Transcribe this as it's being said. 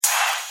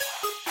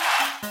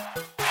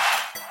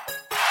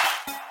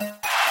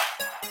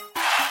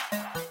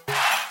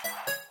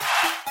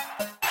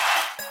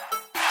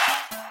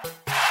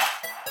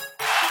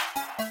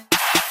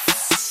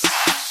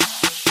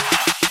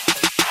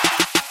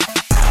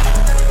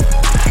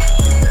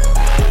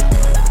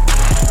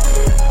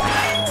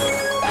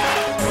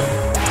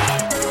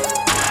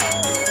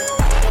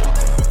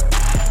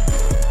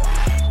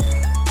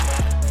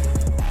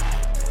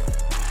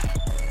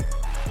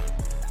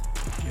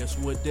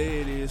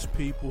business,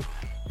 people.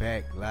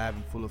 Back live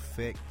in full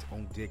effect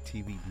on Deck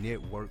TV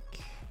Network.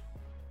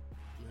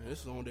 Man,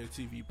 this is On Deck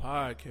TV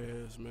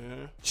podcast,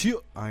 man.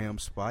 Chill. I am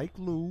Spike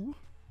Lou.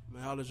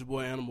 Man, holla at your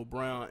boy Animal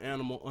Brown,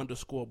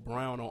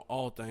 Animal_Brown on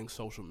all things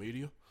social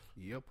media.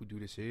 Yep, we do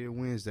this every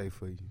Wednesday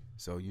for you.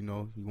 So, you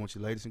know, you want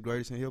your latest and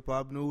greatest in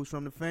hip-hop news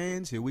from the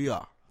fans? Here we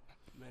are.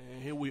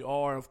 Man, here we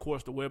are. Of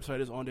course, the website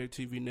is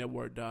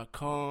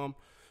OnDeckTVNetwork.com.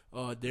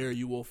 There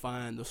you will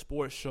find the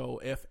sports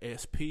show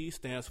FSP,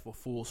 stands for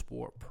Full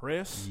Sport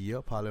Press.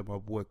 Yep, holla at my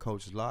boy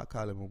Coach Locke,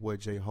 holla at my boy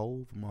J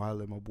Hove,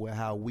 holla at my boy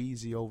How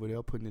Weezy over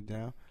there putting it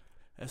down.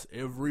 That's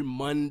every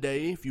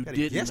Monday, if you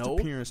didn't know.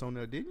 Guest appearance on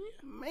there, didn't you?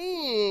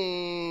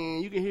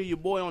 Man, you can hear your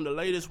boy on the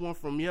latest one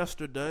from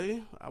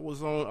yesterday. I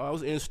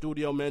was in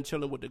studio, man,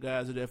 chilling with the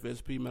guys at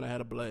FSP, man. I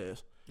had a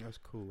blast. That's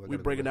cool. We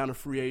breaking down the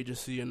free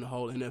agency and the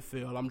whole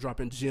NFL. I'm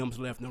dropping gems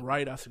left and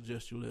right. I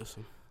suggest you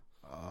listen.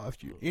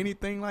 If you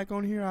anything like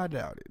on here, I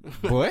doubt it.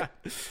 But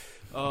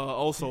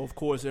also, of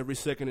course, every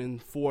second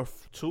and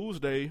fourth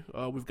Tuesday,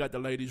 we've got the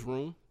ladies'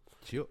 room.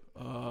 Yep.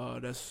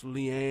 That's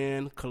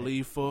Leanne,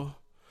 Khalifa,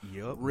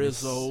 yep,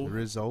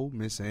 Rizzo,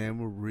 Miss Anne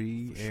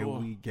Marie, and sure.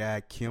 we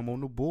got Kim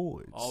on the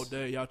boards all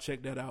day. Y'all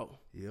check that out.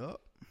 Yep.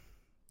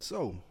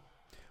 So,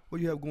 what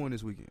do you have going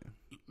this weekend?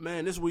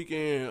 Man, this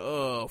weekend,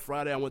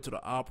 Friday, I went to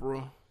the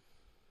opera.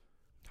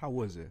 How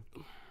was it?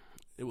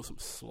 It was some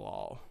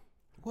slaw.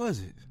 Was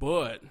it?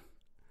 But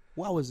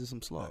why was it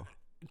some slaw?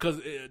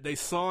 Because they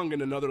sung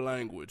in another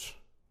language.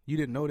 You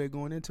didn't know that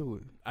going into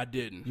it? I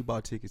didn't. You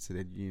bought tickets to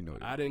that. You didn't know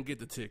that. I didn't get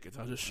the tickets.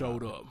 I just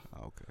showed up.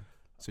 Okay.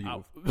 So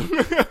you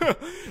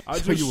I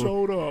just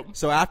showed up.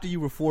 So after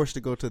you were forced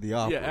to go to the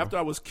opera. Yeah, after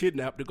I was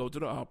kidnapped to go to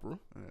the opera.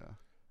 Yeah.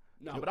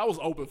 No, but I was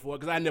open for it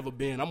because I never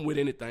been. I'm with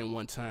anything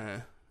one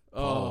time.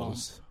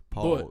 Pause.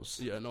 But,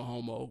 yeah, no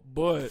homo.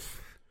 But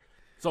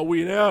so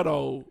we there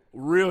though,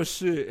 real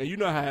shit. And you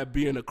know how it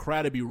be in the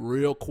crowd, it be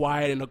real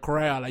quiet in the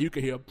crowd. Like you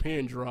can hear a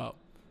pin drop.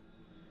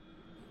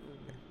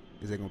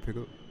 Is that gonna pick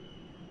up?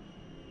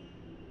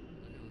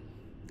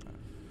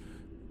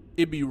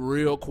 It be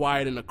real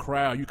quiet in the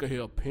crowd. You can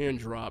hear a pin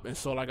drop. And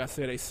so, like I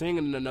said, they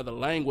singing in another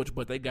language,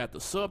 but they got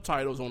the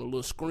subtitles on a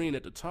little screen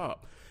at the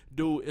top.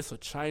 Dude, it's a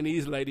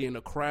Chinese lady in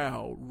the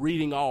crowd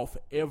reading off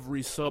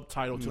every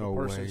subtitle to the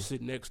person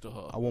sitting next to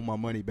her. I want my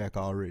money back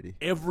already.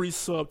 Every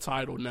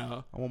subtitle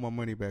now. I want my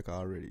money back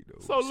already, though.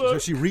 So look,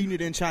 she reading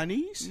it in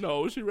Chinese?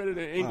 No, she read it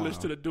in English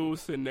to the dude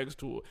sitting next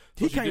to her.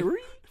 So he can't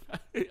read?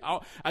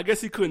 I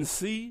guess he couldn't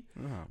see.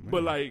 Oh, man.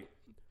 But like,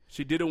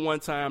 she did it one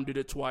time, did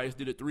it twice,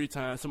 did it three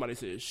times. Somebody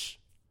said, shh.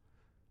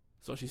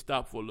 So she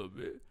stopped for a little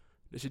bit.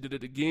 Then she did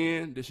it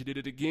again. Then she did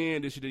it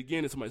again. Then she did it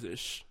again. And somebody said,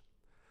 shh.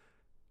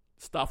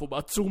 Stop for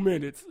about 2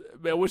 minutes.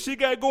 Man, when she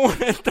got going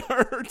that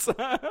third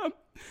time,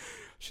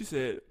 she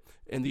said,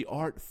 and the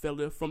art fell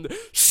from the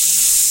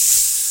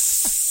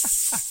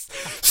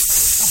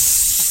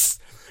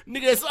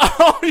nigga, that's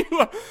all you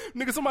are.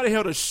 Nigga, somebody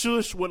held a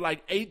shush with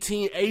like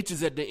 18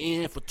 H's at the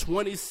end for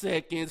 20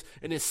 seconds,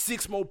 and then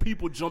 6 more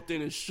people jumped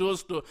in and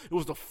shushed her. It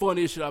was the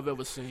funniest shit I've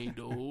ever seen,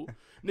 dude.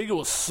 Nigga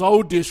was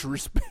so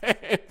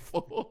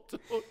disrespectful, dude.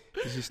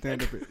 Did she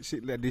stand up?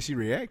 Did she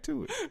react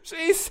to it? She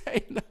ain't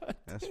say nothing.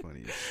 That's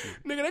funny as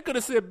shit. Nigga, they could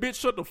have said, bitch,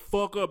 shut the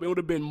fuck up. It would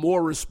have been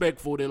more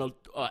respectful than a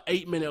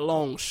 8-minute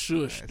long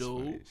shush, That's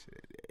dude.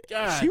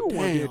 God, she was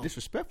one there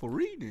disrespectful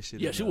reading and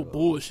shit. Yeah, she was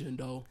bullshitting,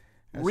 though.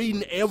 That's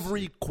reading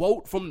every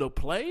quote from the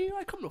play?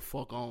 Like, come the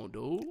fuck on,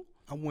 dude.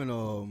 I went,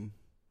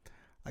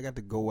 I got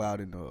to go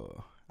out and,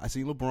 I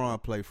seen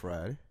LeBron play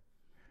Friday.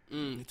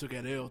 He took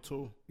that L,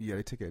 too. Yeah,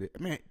 they took that.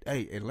 Man,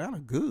 hey, Atlanta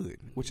good,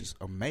 which is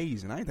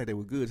amazing. I didn't think they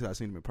were good until I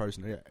seen them in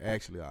person. They're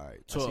actually all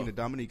right. I seen the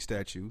Dominique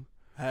statue.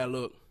 How it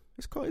look?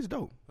 It's cool. It's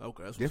dope.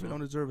 Okay, that's definitely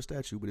don't deserve a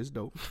statue, but it's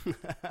dope.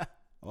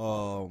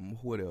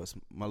 What else?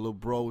 My little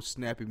bro,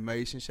 Snappy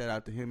Mason. Shout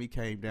out to him. He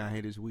came down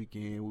here this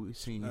weekend. We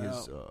seen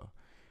his,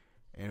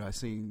 and I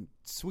seen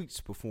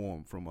Sweets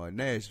perform from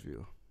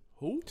Nashville.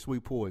 Who?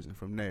 Sweet Poison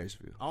from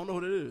Nashville. I don't know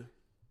who that is.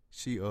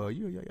 She,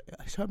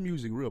 her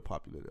music real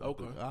popular though.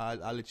 Okay.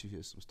 I'll let you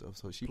hear some stuff.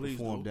 So she Please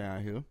performed do.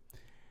 down here.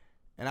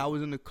 And I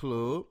was in the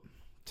club.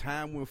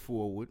 Time went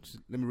forward.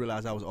 Let me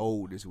realize I was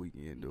old this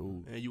weekend,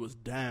 dude. And you was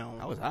down.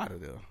 I was out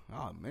of there.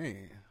 Oh,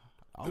 man.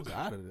 I was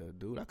out of there,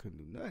 dude. I couldn't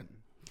do nothing.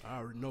 I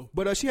already know.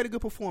 But she had a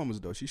good performance,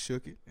 though. She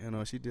shook it.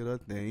 And she did her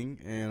thing.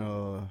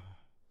 And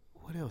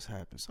what else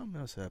happened? Something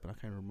else happened.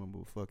 I can't remember.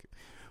 Fuck it.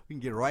 We can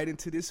get right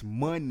into this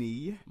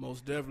money.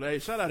 Most definitely. Hey,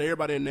 shout out to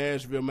everybody in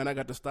Nashville, man. I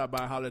got to stop by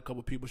and holler at a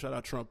couple people. Shout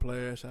out Trump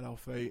Players. Shout out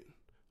Fate.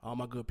 All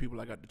my good people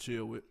I got to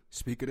chill with.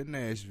 Speaking of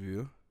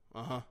Nashville.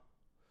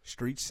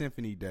 Street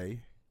Symphony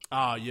Day.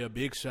 Ah, yeah.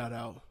 Big shout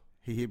out.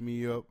 He hit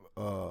me up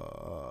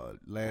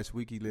last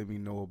week. He let me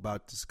know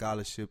about the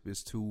scholarship.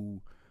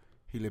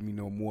 He let me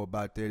know more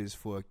about that. It's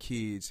for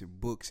kids and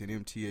books and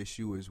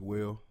MTSU as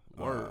well.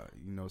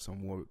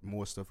 Some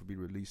more stuff will be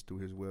released through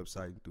his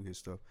website and through his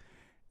stuff.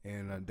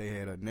 And they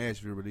had a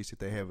Nashville release that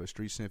they have a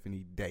Street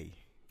Symphony Day.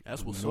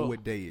 That's what's up. We know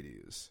what day it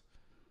is.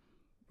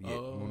 Yeah, we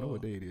don't know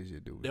what day it is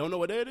yet, dude. They don't know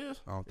what day it is?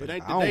 I don't it think,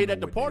 ain't the day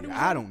that the party was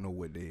on? I don't know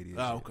what day it is.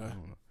 Oh, okay.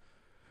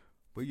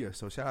 But yeah,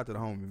 so shout out to the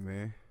homie,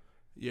 man.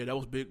 Yeah, that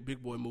was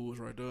big boy moves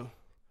right there. All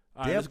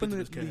right, let's get to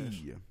this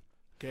Definitely.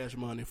 cash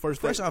money. First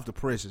Fresh thing, off the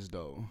presses,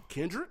 though.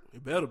 Kendrick,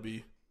 it better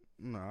be.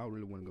 No, I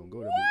really wasn't gonna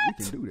go there, but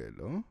we can do that,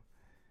 though.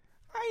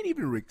 I ain't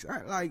even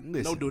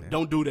listen.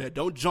 Don't do that.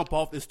 Don't jump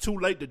off. It's too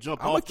late to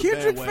jump I'm off a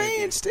Kendrick the fan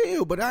bandwagon.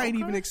 still, but I ain't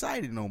Okay. even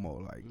excited no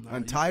more. Like Nah,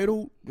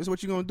 Untitled, this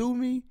what you gonna do to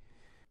me?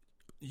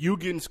 You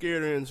getting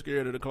scared and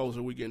scared the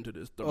closer we get into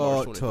this.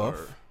 Oh, March 23rd.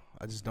 tough.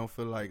 I just don't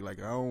feel like I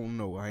don't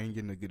know. I ain't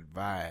getting a good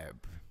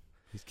vibe.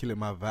 He's killing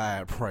my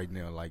vibe right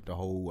now. Like the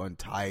whole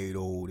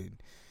Untitled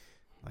and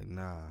like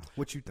nah.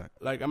 What you think?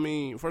 Like, I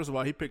mean, first of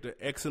all, he picked an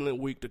excellent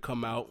week to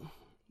come out.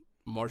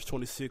 March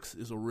 26th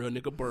is a real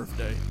nigga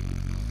birthday.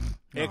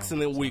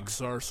 Excellent week,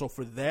 sir. So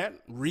for that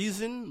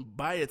reason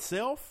by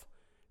itself,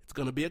 it's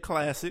gonna be a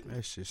classic.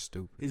 That's just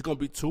stupid. He's gonna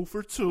be 2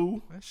 for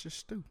 2. That's just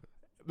stupid.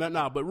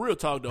 But real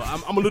talk though,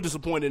 I'm a little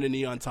disappointed in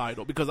the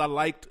Untitled because I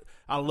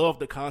love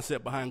the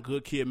concept behind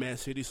Good Kid, Mad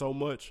City so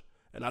much,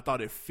 and I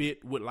thought it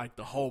fit with like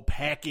the whole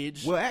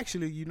package. Well,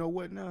 actually, you know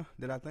what? Now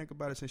that I think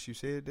about it, since you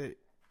said that,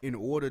 in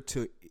order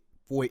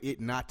for it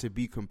not to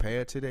be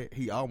compared to that,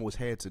 he almost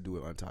had to do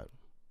it Untitled.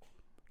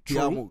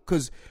 True.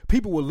 Because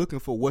people were looking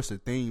for what's the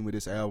theme of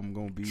this album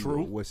going to be.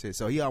 True. What's it?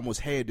 So he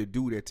almost had to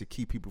do that to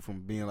keep people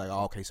from being like,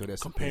 oh, okay, so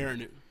that's Comparing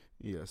it.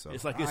 Yeah, so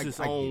It's like it's his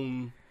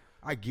own.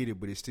 I get it,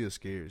 but it still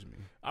scares me.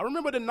 I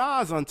remember the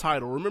Nas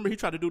Untitled. Remember he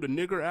tried to do the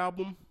nigger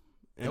album,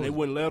 and they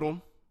wouldn't let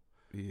him.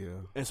 Yeah.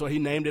 And so he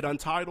named it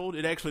Untitled.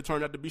 It actually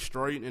turned out to be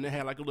straight, and it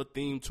had like a little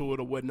theme to it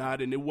or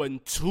whatnot, and it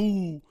wasn't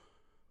too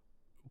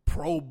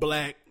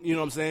pro-black, you know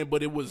what I'm saying?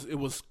 But it was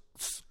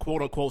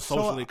quote unquote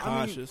socially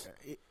conscious.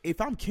 I mean, if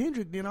I'm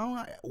Kendrick, then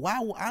I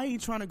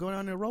ain't trying to go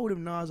down that road if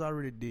Nas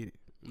already did it.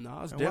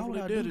 Nas And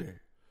definitely did it. That?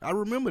 I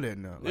remember that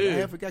now. Like,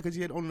 Yeah. I forgot because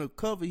he had on the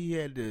cover he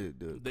had the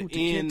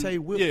Kunta end, Kinte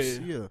whips.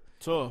 Yeah.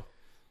 So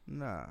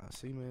Nah,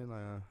 see, man,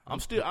 like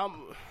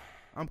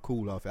I'm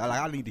cool off it.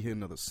 I need to hear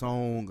another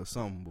song or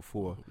something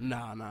before.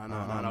 Nah.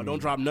 I mean- Don't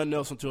drop nothing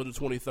else until the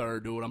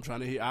 23rd, dude. I'm trying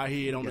to hear. I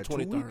hear it on the got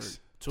 2 23rd. weeks?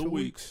 2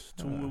 weeks.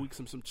 2 weeks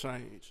and some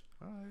change.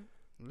 All right,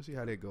 let's see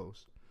how that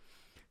goes.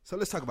 So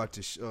let's talk about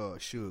this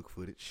Suge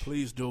footage.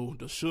 Please do.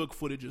 The Suge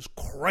footage is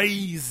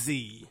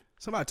crazy.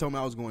 Somebody told me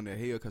I was going to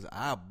hell because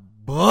I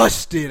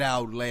busted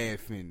out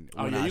laughing.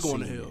 Oh, when yeah, I you going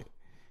to seen hell. it.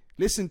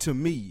 Listen to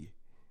me.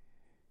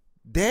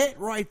 That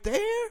right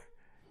there,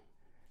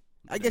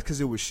 I guess because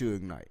it was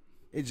Suge Knight.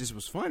 It just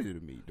was funny to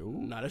me, dude.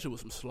 Nah, that shit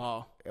was some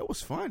slaw. It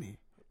was funny.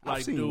 Like,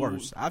 I've seen dude.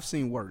 worse. I've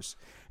seen worse.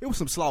 It was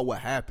some slaw what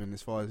happened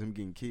as far as him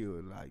getting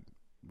killed. Like,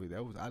 but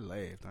I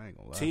laughed. I ain't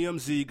gonna lie.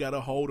 TMZ got a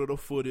hold of the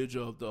footage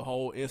of the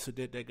whole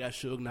incident that got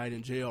Suge Knight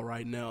in jail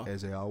right now.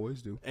 As they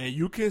always do. And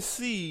you can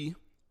see,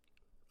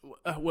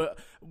 well,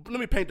 let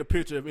me paint the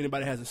picture if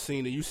anybody hasn't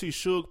seen it. You see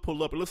Suge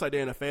pull up. It looks like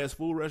they're in a fast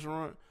food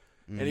restaurant.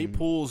 And he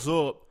pulls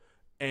up,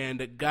 and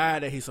the guy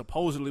that he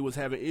supposedly was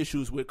having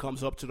issues with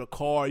comes up to the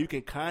car. You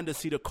can kind of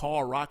see the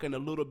car rocking a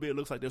little bit. It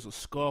looks like there's a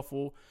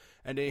scuffle.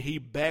 And then he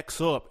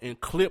backs up and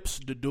clips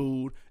the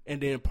dude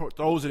and then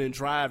throws it in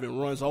drive and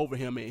runs over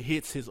him and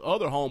hits his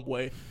other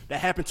homeboy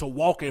that happened to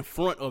walk in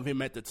front of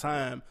him at the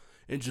time.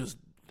 And just,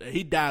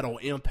 he died on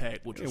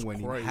impact, which was And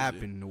when crazy. he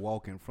happened to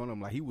walk in front of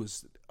him, like he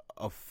was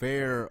a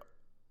fair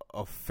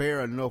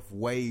enough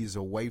ways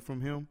away from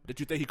him. Did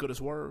you think he could have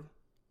swerved?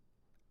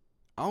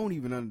 I don't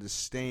even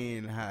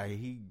understand how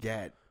he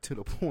got to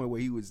the point where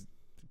he was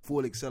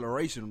full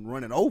acceleration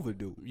running over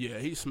dude. Yeah,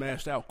 he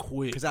smashed out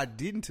quick. Because I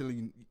didn't tell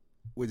you,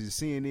 was it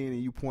CNN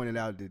and you pointed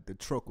out that the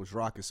truck was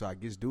rocking, so I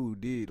guess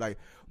dude did. Like,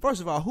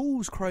 first of all,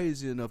 who's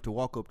crazy enough to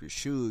walk up to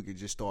Suge and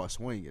just start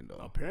swinging, though?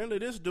 Apparently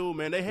this dude,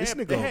 man, they This had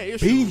nigga a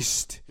issues.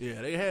 beast.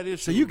 Yeah, they had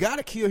issues. So you got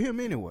to kill him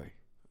anyway.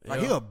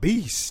 Like, Yeah. he a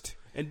beast.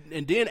 And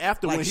then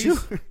after Like when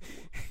Suge.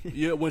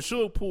 when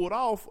Suge pulled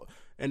off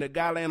and the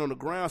guy laying on the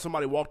ground,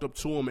 somebody walked up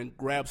to him and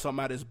grabbed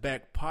something out of his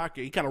back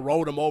pocket. He kind of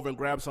rolled him over and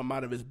grabbed something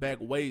out of his back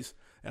waist.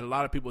 And a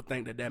lot of people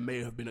think that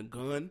may have been a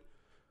gun.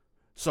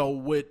 So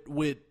with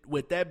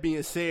that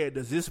being said,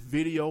 does this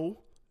video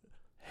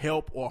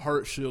help or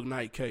hurt Suge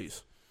Knight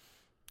case?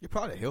 It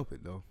probably help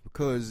it, though,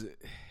 because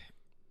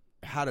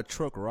how the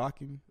truck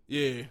rocking.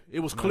 Yeah, it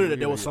was clear that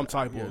there was some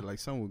type yeah, of, like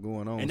something was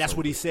going on. and that's so-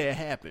 what he said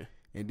happened.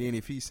 And then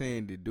if he's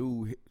saying the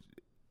dude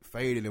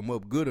faded him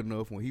up good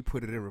enough, when he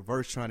put it in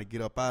reverse trying to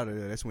get up out of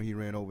there, that's when he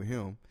ran over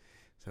him.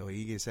 So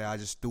he can say, I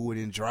just threw it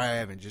in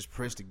drive and just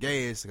pressed the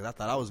gas because I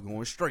thought I was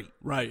going straight.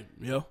 Right,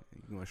 yeah.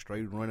 He going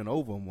straight running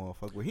over him,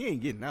 motherfucker. Well, he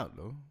ain't getting out,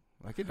 though.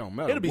 Like, it don't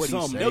matter It'll be what he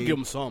something. say. They'll give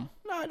him some.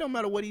 No, it don't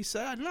matter what he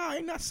said. No,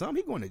 ain't not something.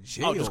 He going to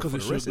jail just 'cause for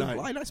it's the rest Suge of his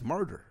Knight. life. That's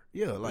murder.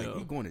 Yeah, like, Yeah.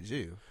 he going to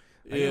jail.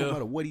 Like, Yeah. it don't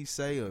matter what he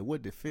say or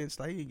what defense.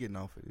 Like, he ain't getting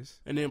off of this.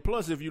 And then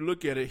plus, if you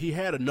look at it, he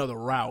had another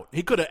route.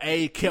 He could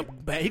have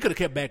kept back. He could have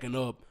kept backing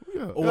up.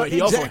 Yeah, Or he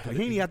exactly. also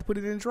He ain't have to put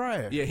it in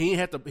drive. Yeah, he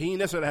ain't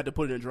necessarily had to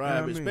put it in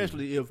drive, I mean,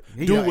 especially if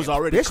He dude got- was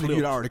already especially if clipped.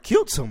 you'd already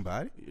killed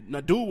somebody.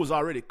 Now, dude was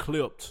already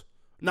clipped.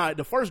 Nah,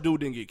 the first dude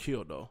didn't get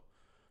killed though.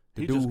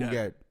 The He dude just who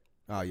got,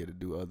 oh yeah, the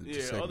dude,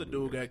 other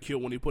dude got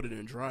killed when he put it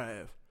in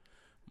drive.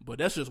 But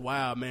that's just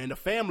wild, man. The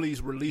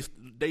families released.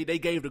 They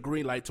gave the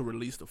green light to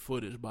release the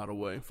footage. By the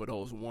way, for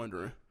those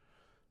wondering,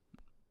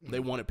 they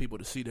wanted people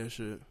to see that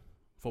shit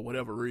for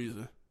whatever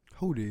reason.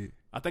 Who did?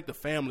 I think the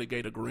family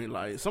gave a green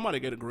light. Somebody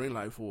gave a green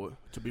light for it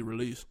to be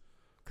released.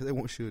 Because they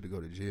want Suge to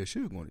go to jail.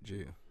 Suge going to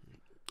jail.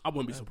 I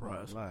wouldn't be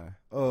surprised.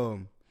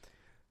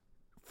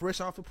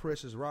 Fresh off the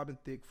presses, Robin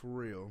Thicke,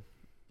 Pharrell.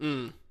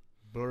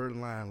 Blurred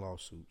Line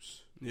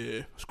lawsuits.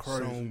 Yeah, it's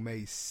crazy. Song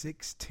made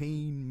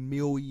 $16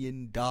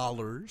 million.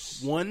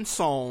 One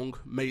song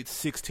made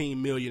 $16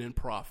 million in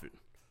profit.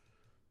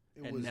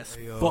 And that's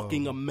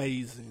fucking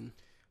amazing.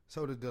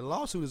 So the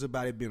lawsuit is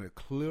about it being a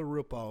clear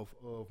ripoff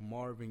of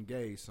Marvin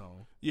Gaye's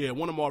song. Yeah,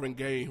 one of Marvin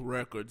Gaye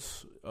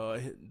records,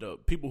 the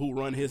people who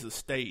run his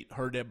estate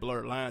heard that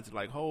Blurred Lines and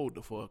like, hold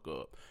the fuck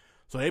up.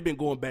 So they've been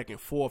going back and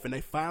forth, and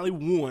they finally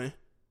won.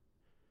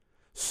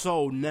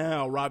 So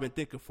now Robin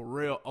Thicke and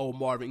Pharrell owe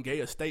Marvin Gaye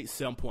estate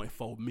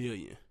 $7.4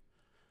 million.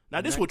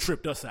 Now this what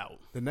tripped us out.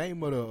 The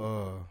name of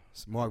the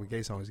Marvin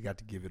Gaye song is "Got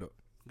to Give It Up."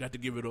 Got to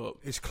give it up.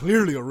 It's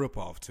clearly a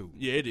ripoff too.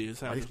 Yeah, it is.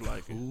 Sounds just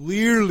like it.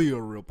 Clearly a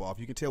ripoff.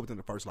 You can tell within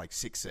the first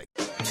 6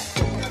 seconds.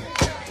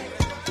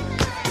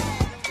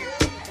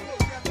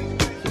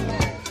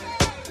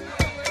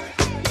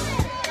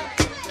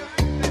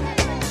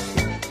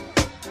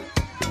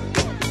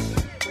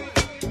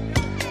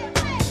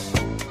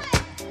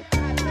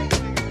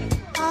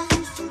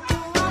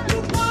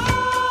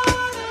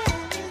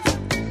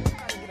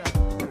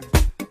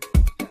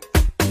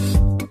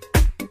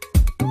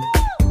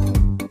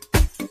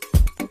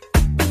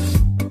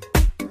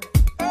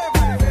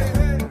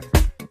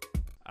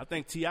 I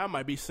think T.I.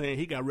 might be saying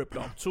he got ripped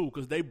off too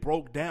because they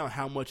broke down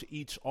how much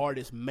each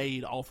artist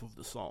made off of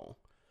the song.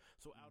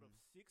 So out of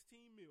 $16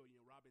 million,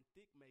 Robin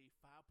Thicke made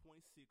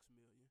 $5.6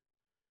 million.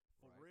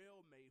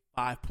 Pharrell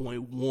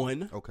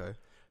made $5.1. Okay.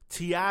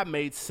 T.I.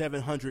 made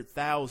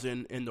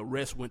 $700,000 and the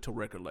rest went to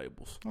record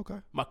labels. Okay.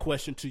 My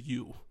question to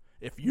you,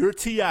 if you're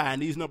T.I.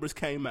 and these numbers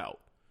came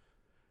out,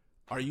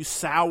 are you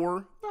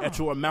sour at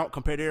your amount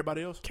compared to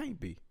everybody else?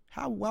 Can't be.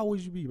 Why would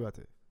you be about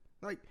that?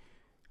 Like,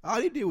 all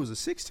he did was a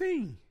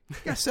 16.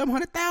 He got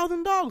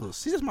 $700,000.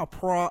 See, that's my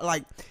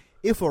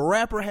if a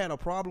rapper had a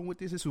problem with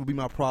this would be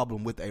my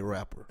problem with a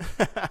rapper.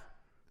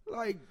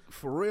 Like,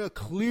 Pharrell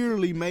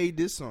clearly made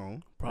this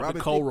song. Robin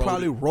Thicke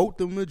probably wrote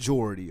the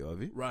majority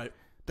of it. Right.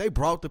 They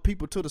brought the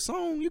people to the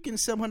song. You getting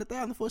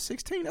 $700,000 for a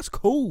 16? That's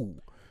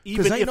cool.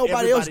 Because ain't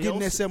nobody else getting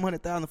that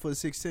 $700,000 for the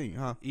 16,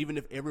 huh? Even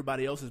if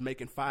everybody else is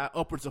making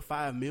upwards of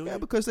 $5 million. Yeah,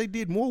 because they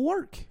did more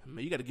work.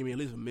 Man, you got to give me at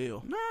least $1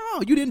 million.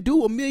 No, you didn't do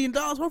 $1 million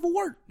worth of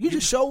work. You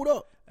just showed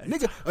up. A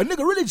nigga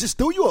really just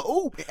threw you a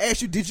oop and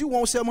asked you, "Did you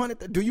want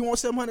 $700,000? Do you want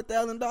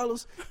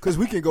 $700,000? Because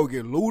we can go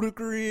get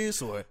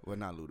Ludacris or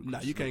not Ludacris. Nah,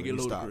 you can't get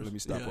Ludacris. Let me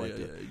stop right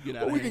there.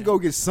 Yeah. But we can go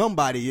get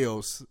somebody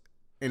else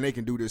and they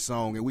can do this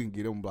song and we can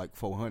get them like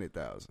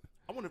 $400,000.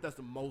 I wonder if that's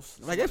the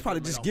most. Like that's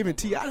probably just giving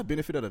T.I. the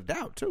benefit of the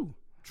doubt too.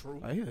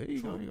 True. Like, here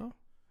you go.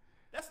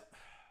 That's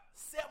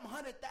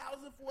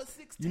 $700,000 for a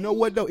 16. You know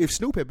what though? If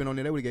Snoop had been on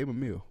there, they would have gave him $1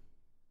 million.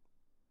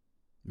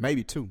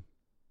 Maybe 2.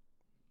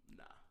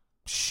 Nah.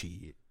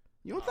 Shit.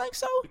 You don't think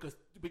so?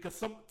 Because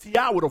some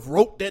T.I. would have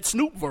wrote that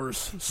Snoop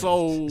verse.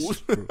 So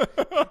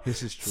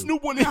this is true.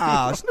 Snoop wouldn't.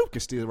 Snoop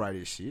can still write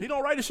his shit. He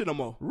don't write his shit no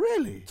more.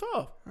 Really?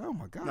 Tough. Oh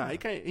my god. Nah, he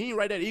can't. He ain't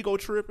write that ego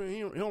trip, and he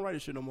don't write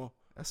his shit no more.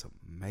 That's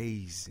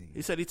amazing.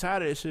 He said he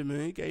tired of that shit,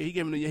 man. He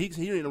gave him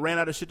he ran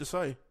out of shit to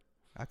say.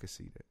 I could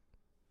see that.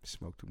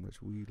 Smoke too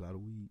much weed, a lot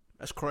of weed.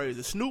 That's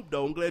crazy. Snoop,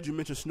 though, I'm glad you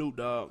mentioned Snoop,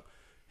 dog.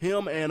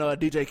 Him and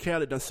DJ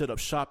Khaled done set up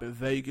shop in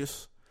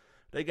Vegas.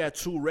 They got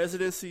 2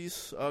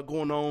 residencies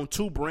going on,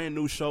 2 brand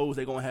new shows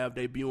they're going to have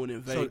debuting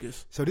in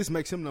Vegas. So this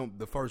makes him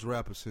the first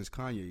rapper since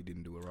Kanye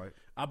didn't do it, right?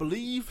 I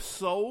believe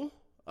so.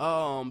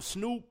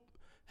 Snoop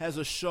has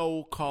a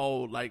show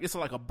called, it's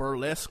like a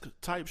burlesque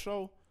type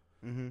show.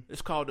 Mm-hmm.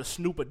 It's called the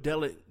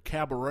Snoopadelic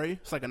Cabaret.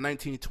 It's like a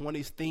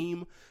 1920s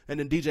theme. And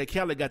then DJ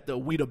Khaled got the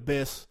We the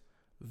Best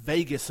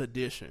Vegas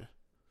edition.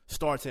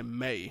 Starts in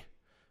May.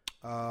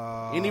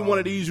 Any one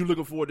of these you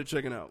looking forward to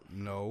checking out?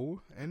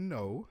 No and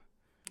no.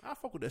 I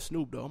fuck with that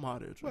Snoop though. I'm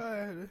out there.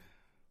 But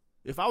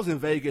if I was in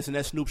Vegas and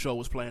that Snoop show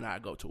was playing,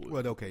 I'd go to it.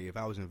 Well, okay. If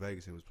I was in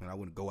Vegas and it was playing, I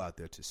wouldn't go out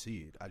there to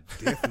see it.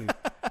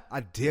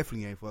 I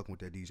definitely ain't fucking with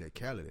that DJ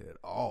Khaled at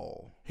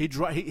all.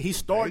 He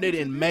started it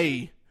in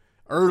May.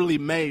 Early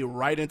May,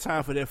 right in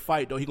time for that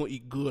fight, though. He gonna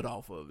eat good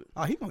off of it.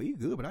 Oh, he gonna eat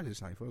good, but I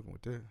just ain't fucking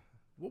with that.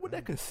 What would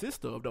that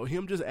consist of, though?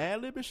 Him just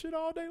ad-libbing shit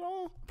all day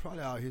long?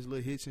 Probably all his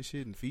little hits and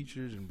shit and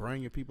features and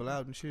bringing people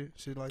out and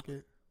shit like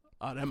that.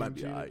 Oh, that might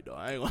be all right, though.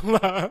 I ain't gonna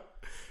lie.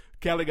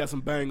 Khaled got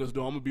some bangers,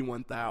 though. I'm gonna be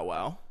one thou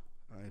wow.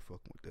 I ain't fucking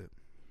with that.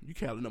 You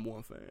Khaled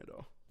 #1 fan,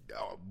 though.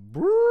 Oh,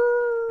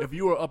 brr. If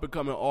you were an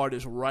up-and-coming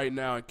artist right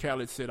now and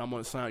Khaled said, I'm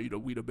gonna sign you to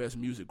We the Best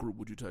Music Group,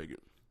 would you take it?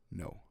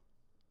 No.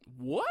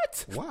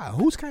 What? Why?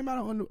 Who's came out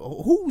on?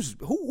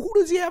 Who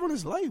does he have on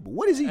his label?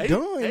 What has he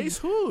done? Ace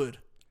Hood.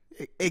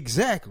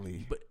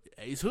 Exactly. But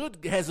Ace Hood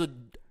has a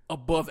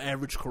above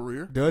average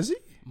career. Does he?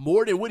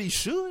 More than what he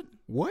should.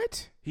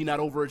 What? He not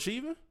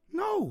overachieving?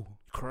 No.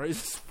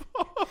 Crazy.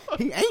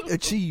 He ain't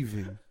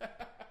achieving.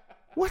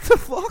 What the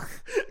fuck?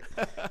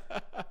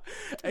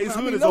 Ace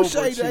Hood is no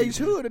shade to overachieving. Ace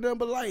Hood and them,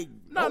 but like,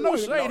 No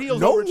shade. He was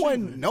no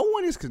overachieving. no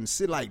one is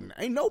considered. Like,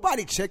 ain't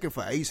nobody checking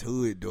for Ace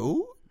Hood,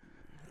 dude.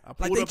 I Like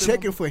pulled they up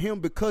checking for him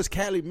because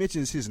Cali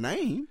mentions his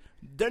name.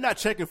 They're not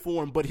checking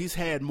for him, but he's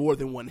had more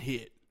than one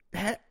hit.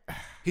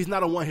 He's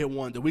not a one-hit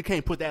wonder. We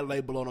can't put that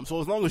label on him.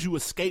 So as long as you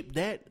escape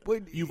that,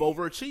 But- you've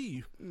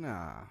overachieved.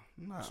 Nah,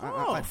 I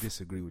Tough.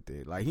 disagree with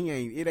that. Like, he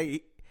ain't. It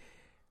ain't.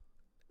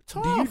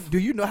 Tough. Do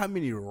you know how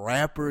many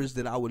rappers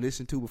that I would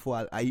listen to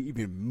before I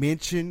even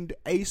mentioned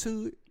Ace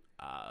Hood?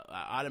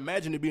 I'd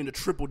imagine it be in the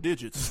triple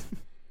digits.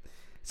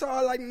 So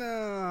I like,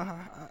 nah,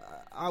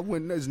 I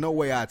wouldn't. There's no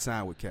way I'd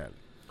sign with Cali.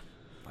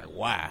 Like,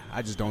 why?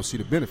 I just don't see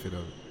the benefit of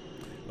it.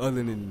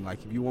 Other than,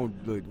 like, if you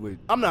want with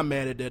I'm not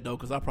mad at that, though,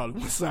 because I probably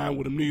wouldn't sign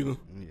with him neither.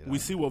 Yeah, We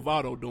see what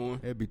Votto doing.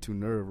 that'd be too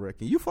nerve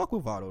wracking. You fuck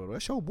with Votto though.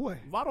 That's your boy.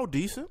 Votto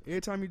decent.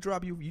 Every time you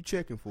drop, you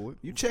checking for it.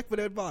 You check for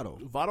that Votto.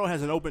 Votto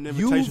has an open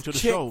invitation You've to the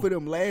checked show. for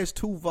them last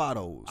 2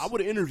 Vottos. I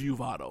would have interviewed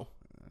Votto.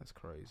 That's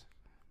crazy.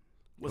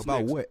 What's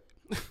about next? what?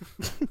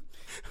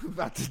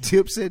 About the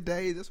Dipset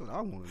days? That's what I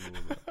want to know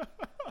about.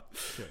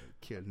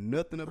 care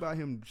nothing about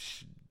him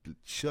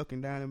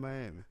shucking down in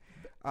Miami.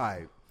 All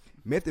right.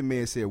 Method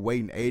Man said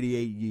waiting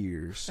 88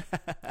 years,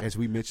 as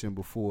we mentioned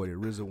before, that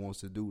RZA wants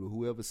to do to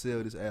whoever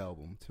sell this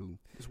album to.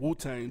 This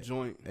Wu-Tang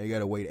joint. They got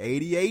to wait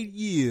 88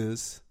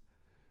 years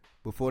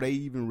before they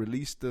even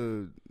release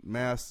the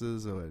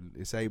masters or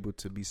it's able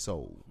to be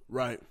sold.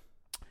 Right.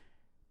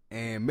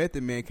 And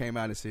Method Man came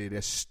out and said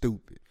that's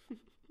stupid.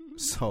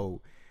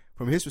 So,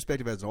 from his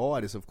perspective as an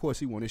artist, of course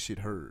he want his shit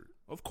heard.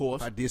 Of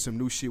course. If I did some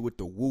new shit with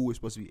the Woo, it's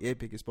supposed to be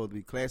epic, it's supposed to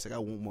be classic, I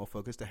want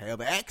motherfuckers to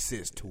have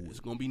access to it. It's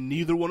going to be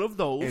neither one of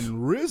those. And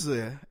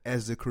RZA,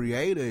 as the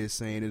creator, is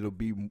saying it'll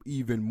be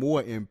even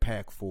more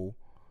impactful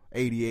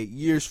 88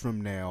 years from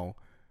now.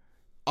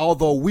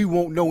 Although we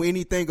won't know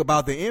anything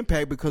about the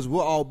impact because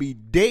we'll all be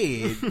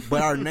dead,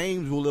 but our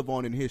names will live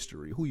on in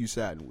history. Who you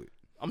siding with?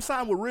 I'm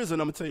siding with RZA,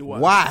 and I'm going to tell you why.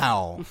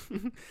 Wow.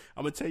 I'm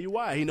going to tell you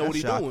why. He know That's what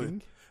he's shocking.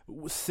 doing.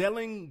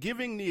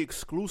 Giving the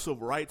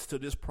exclusive rights to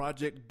this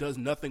project does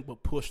nothing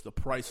but push the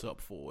price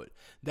up for it.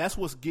 That's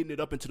what's getting it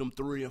up into them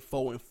 3 and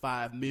 4 and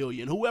 5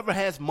 million. Whoever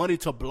has money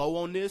to blow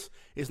on this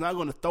is not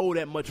going to throw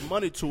that much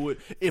money to it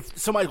if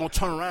somebody's going to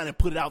turn around and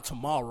put it out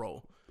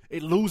tomorrow.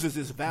 It loses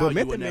its value. But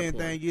Method at that Man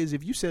point. thing is,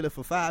 if you sell it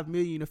for $5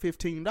 million or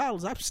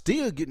 $15, I'm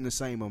still getting the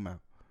same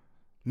amount.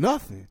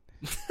 Nothing.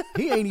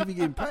 He ain't even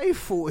getting paid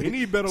for it. He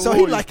need better so he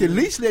lawyers, like at dude.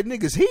 least let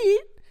niggas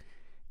hit.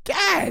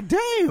 God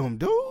damn,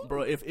 dude.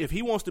 Bro, if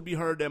he wants to be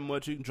heard that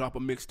much, he can drop a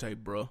mixtape,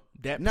 bro.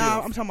 That Nah,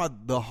 piff. I'm talking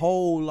about the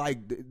whole,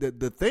 like,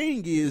 the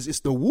thing is,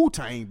 it's the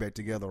Wu-Tang back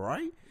together,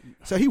 right?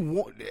 So he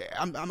want.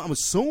 I'm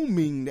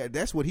assuming that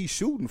that's what he's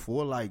shooting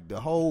for, like the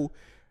whole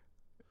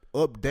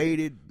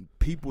updated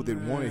people that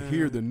want to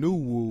hear the new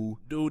Wu.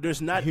 Dude,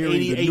 there's not hearing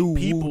the 88 new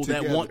people Wu that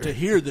together. want to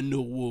hear the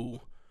new Woo.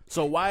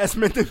 So why is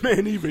Method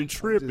Man even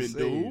tripping, Just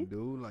saying,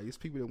 dude? Like, it's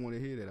people that want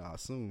to hear that, I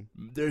assume.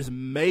 There's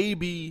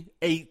maybe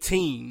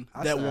 18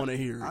 that want to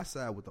hear I it.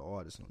 side with the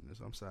artist on this.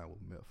 I'm siding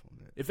with Meth on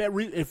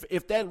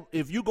that.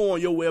 If you go on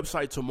your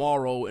website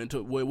tomorrow and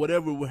to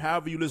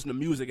however you listen to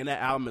music and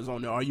that album is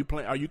on there, are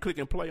you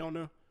clicking play on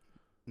there?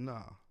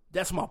 Nah.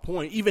 That's my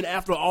point. Even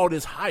after all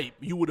this hype,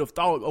 you would have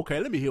thought,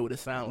 okay, let me hear what it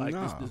sounds like.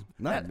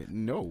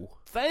 No.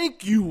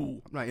 Thank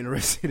you. I'm not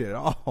interested at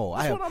all.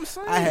 That's what I'm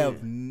saying. I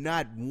have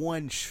not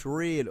one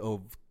shred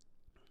of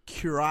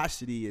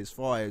curiosity as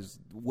far as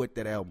what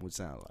that album would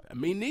sound like.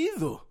 Me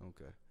neither.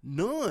 Okay.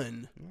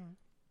 None.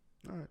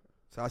 All right.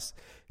 So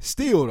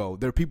still, though,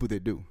 there are people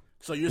that do.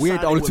 So you're We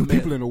ain't the siding only two with meth.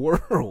 people in the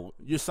world.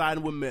 You're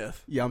siding with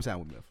meth. Yeah, I'm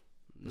siding with Meth.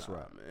 That's Nah,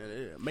 right.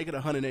 man. Make it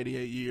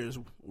 188 years,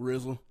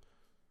 Rizzle.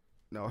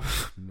 No,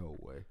 no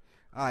way.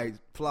 All right,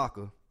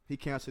 Flocka. He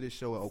canceled his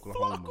show in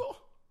Oklahoma Flocka.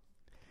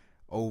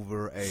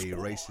 over a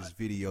racist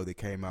video that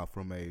came out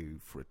from a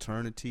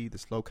fraternity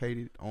that's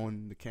located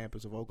on the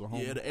campus of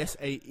Oklahoma. Yeah, the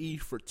SAE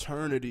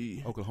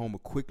fraternity. Oklahoma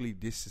quickly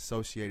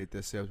disassociated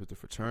themselves with the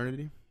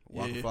fraternity.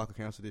 Waka Yeah. Flocka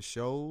canceled his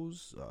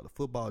shows. The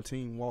football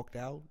team walked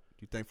out.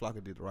 You think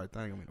Flocka did the right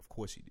thing? I mean, of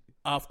course he did.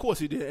 Of course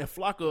he did. And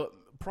Flocka,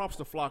 props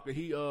to Flocka.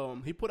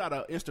 He put out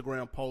an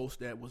Instagram post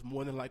that was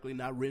more than likely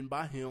not written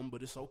by him,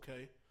 but it's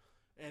okay.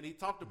 And he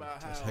talked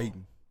about That's how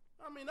hating.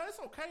 I mean, that's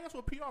okay. That's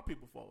what PR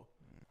people for.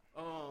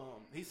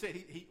 He said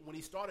he when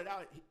he started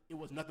out, it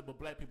was nothing but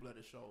black people at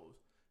the shows.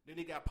 Then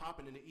he got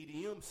popping in the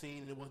EDM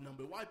scene, and it was nothing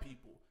but white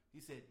people. He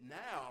said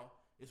now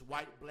it's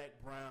white, black,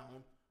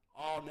 brown,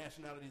 all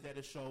nationalities at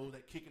the shows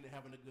that kicking and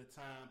having a good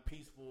time,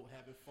 peaceful,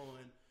 having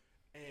fun,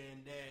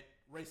 and that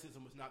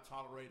racism is not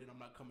tolerated. I'm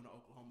not coming to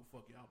Oklahoma.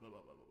 Fuck y'all. Blah blah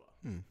blah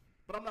blah blah.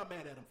 But I'm not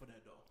mad at him for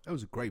that though. That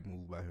was a great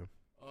move by him.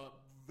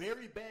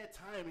 Very bad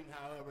timing,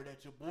 however,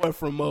 that your boy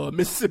from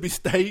Mississippi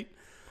State,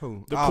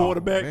 Who? the Oh,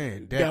 quarterback,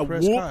 man, Dak got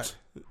Prescott.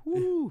 whooped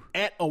Woo.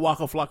 at a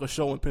Waka Flocka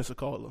show in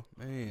Pensacola.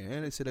 Man,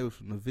 and they said they was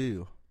from the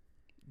Ville.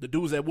 The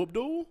dudes that whooped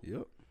dude?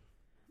 Yep.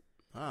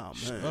 Oh,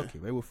 man. Okay,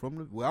 they were from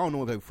the. Well, I don't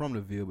know if they were from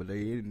the Ville, but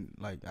they didn't.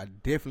 Like, I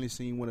definitely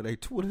seen one of their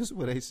Twitters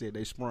where they said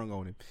they sprung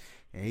on him.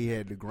 And he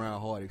had the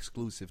Grind Hard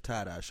exclusive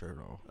tie-dye shirt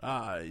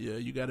on. Yeah,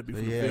 you got to be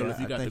from the field if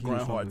you got the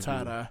Grind Hard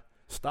tie-dye.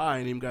 Star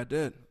ain't even got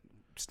that.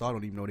 Star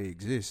don't even know they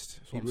exist.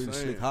 He really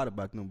slick hot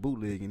about them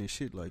bootlegging and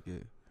shit like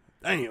that.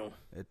 Damn.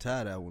 That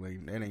tie-dye one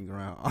ain't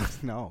Grind.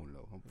 No, I don't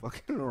know. I'm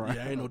fucking around.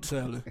 Yeah, ain't no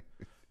telling.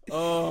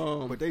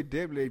 But they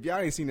definitely, if y'all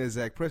ain't seen that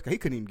Zach Prescott, he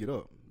couldn't even get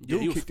up.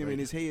 Dude kicked him in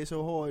his head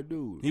so hard,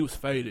 dude. He was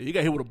faded. He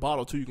got hit with a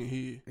bottle too, you can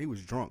hear. He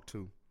was drunk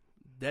too.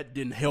 That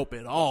didn't help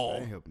at all. That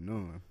didn't help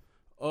none.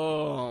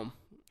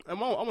 I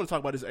want to talk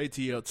about this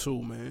ATL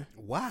 2, man.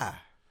 Why?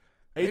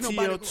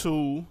 ATL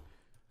 2,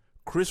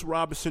 Chris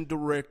Robinson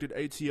directed.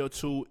 ATL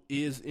 2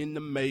 is in the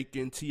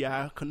making.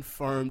 T.I.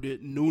 confirmed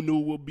it. Nunu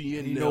will be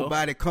in there.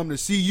 Nobody come to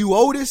see you,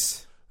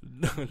 Otis?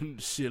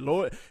 Shit,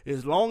 Lord.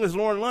 As long as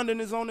Lauren London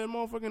is on that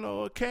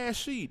motherfucking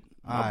cash sheet,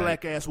 my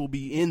black ass will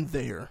be in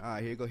there. All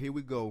right, here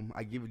we go.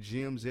 I give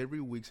gems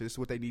every week, so this is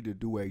what they need to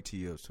do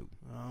ATL 2.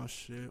 Oh,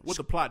 shit. What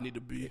the plot need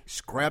to be?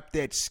 Scrap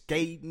that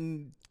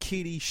skating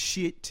kitty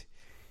shit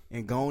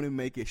and go on and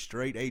make it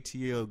straight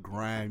ATL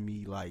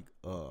grimy like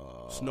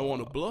Snow on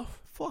the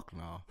Bluff? Fuck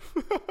no.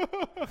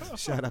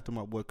 Shout out to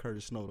my boy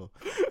Curtis Snow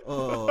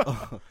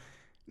though.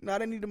 Now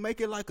they need to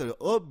make it like an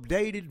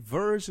updated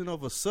version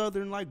of a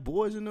Southern like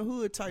Boys in the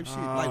Hood type shit.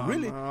 Like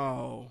really?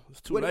 No,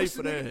 it's too late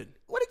for that.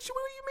 What do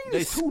you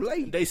mean? It's too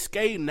late. They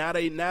skating now.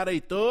 They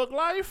thug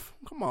life.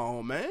 Come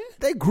on, man.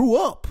 They grew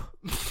up.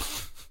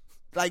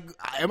 Like,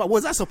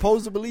 was I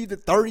supposed to believe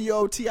that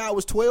 30-year-old T.I.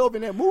 was 12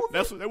 in that movie?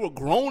 That's what they were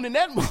grown in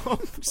that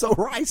movie. So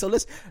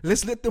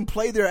let's let them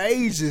play their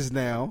ages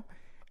now,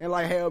 and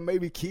like have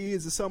maybe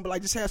kids or something. But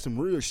like just have some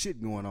real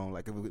shit going on.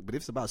 Like, but if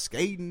it's about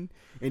skating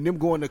and them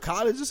going to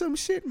college or some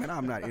shit, man,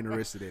 I'm not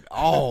interested at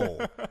all.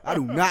 I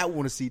do not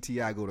want to see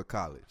T.I. go to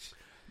college.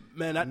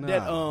 Man,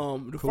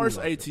 the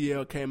first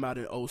ATL came out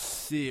in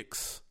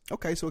 2006.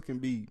 Okay, so it can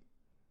be.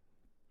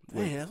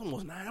 Man, that's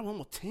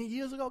almost 10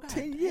 years ago. God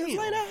 10 years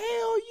later,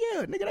 hell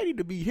yeah. Nigga, they need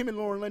to be, him and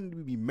Lauren London need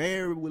to be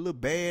married with little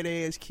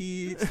badass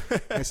kids.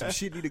 And some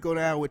shit need to go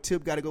down with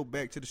Tip got to go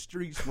back to the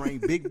streets, bring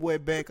Big Boy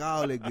back,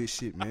 all that good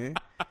shit, man.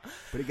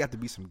 But it got to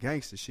be some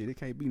gangster shit. It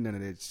can't be none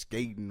of that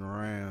skating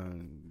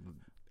around.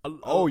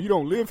 Oh, you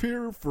don't live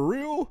here for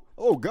real?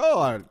 Oh,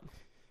 God.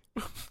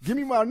 Give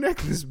me my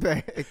necklace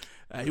back.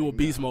 He was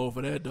beast mode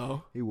for that,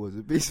 dog. He was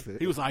a beast for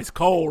that. He was ice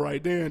cold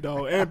right then,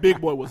 dog. And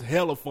Big Boy was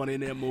hella funny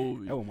in that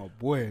movie. That was my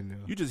boy in there.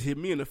 You just hit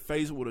me in the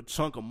face with a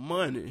chunk of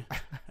money.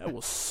 That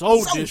was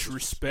so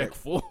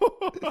disrespectful.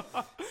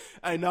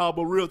 Hey, nah,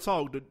 but real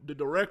talk, the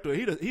director,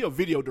 he a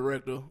video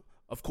director.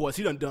 Of course,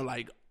 he done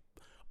like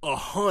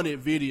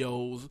 100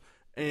 videos,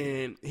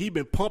 and he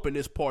been pumping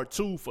this part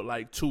 2 for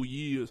like 2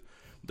 years.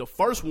 The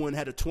first one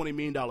had a $20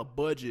 million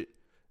budget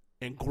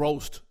and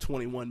grossed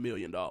 $21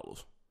 million.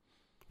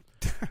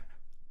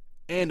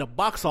 And the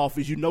box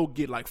office,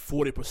 get like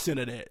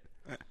 40% of that.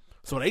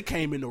 So they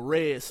came in the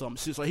red some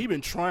shit. So he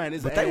been trying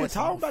his ass off. But they were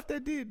talking about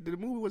that. The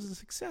movie was a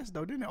success,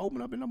 though. Didn't it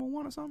open up at number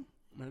 1 or something?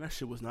 Man, that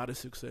shit was not a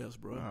success,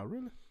 bro. Oh,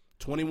 really?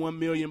 21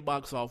 million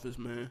box office,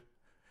 man.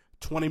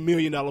 $20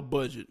 million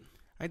budget.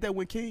 Ain't that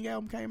when King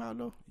album came out,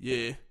 though?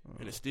 Yeah,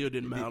 and it still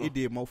didn't matter. It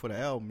did more for the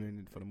album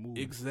than for the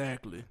movie.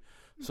 Exactly.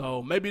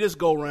 So maybe this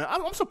go around.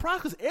 I'm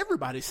surprised because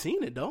everybody's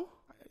seen it, though.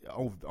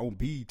 On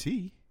BET.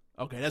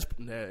 Okay,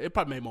 it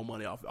probably made more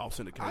money off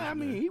syndication. I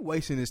mean, he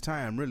wasting his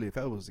time, really, if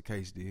that was the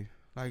case, dude.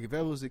 Like, if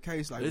that was the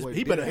case, like,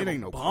 he better have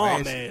ain't no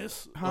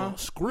bomb-ass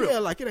script. Yeah,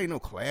 like, it ain't no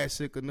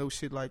classic or no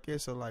shit like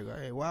that. So, like,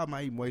 hey, why am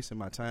I even wasting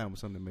my time with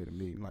something that made a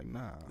million? Like,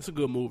 nah. It's a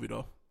good movie,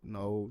 though.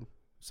 No,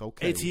 it's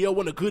okay. ATL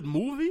wasn't a good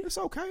movie? It's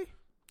okay.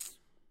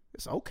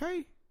 It's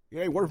okay. It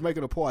ain't worth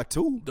making a part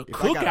 2. The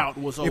Cookout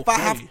was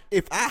okay.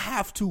 If I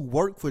have to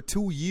work for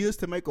 2 years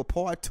to make a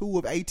part 2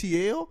 of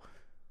ATL,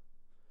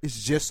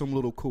 it's just some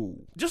little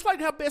cool. Just like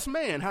how Best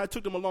Man, how it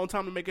took them a long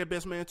time to make that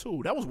Best Man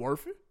 2. That was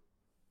worth it.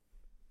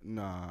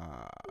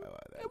 Nah.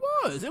 It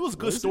was. It was a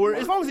good story.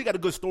 As long as he got a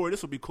good story,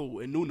 this would be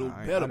cool. And Nunu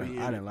better be in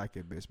it. I didn't like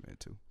that Best Man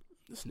 2.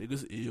 This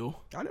nigga's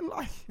ill. I didn't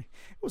like it.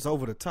 It was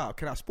over the top.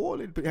 Can I spoil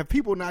it? Have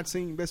people not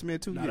seen Best Man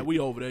 2 yet? We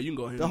over there. You can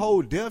go ahead. The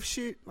whole death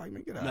shit? Like,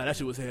 man, get out. Nah, that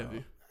shit was heavy.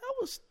 That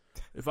was...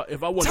 If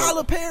I want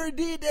Tyler Perry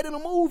did that in a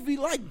movie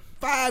like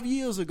 5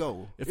 years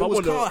ago. It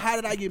was called How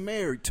Did I Get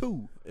Married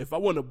 2. If I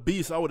wasn't a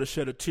beast, I would have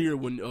shed a tear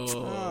when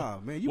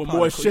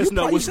Morris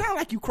Chestnut was. You sound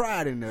like you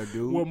cried in there,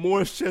 dude. When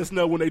Morris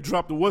Chestnut, when they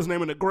dropped the what's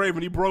name in the grave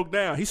and he broke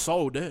down, he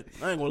sold that.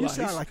 I ain't gonna lie. You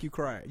sound like you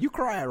cried. You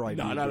cried right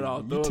now. Nah, not at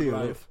all. You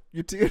tear.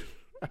 You tear.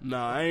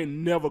 Nah, I ain't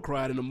never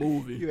cried in a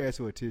movie. You asked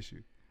for a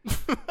tissue.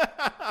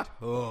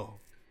 Oh,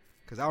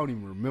 because I don't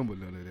even remember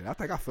none of that. I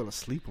think I fell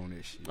asleep on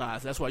that shit.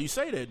 That's why you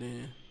say that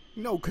then.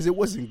 No, because it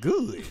wasn't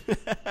good.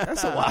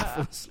 That's why I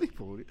fell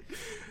asleep on it.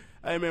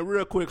 Hey, man,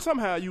 real quick.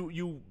 Somehow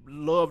you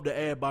love to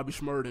add Bobby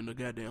Shmurda in the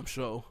goddamn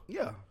show.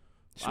 Yeah.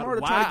 Shmurda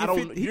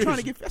trying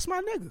to get that's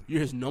my nigga.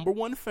 You're his number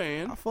 1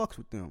 fan. I fucks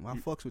with them.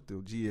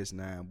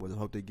 GS9 boys. I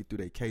hope they get through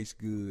their case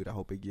good. I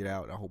hope they get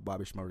out. I hope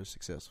Bobby Shmurda's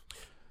successful.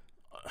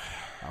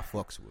 I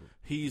fucks with him.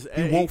 He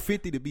want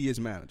 50 to be his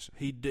manager.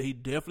 He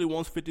definitely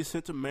wants 50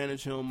 Cent to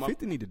manage him.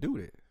 50 need to do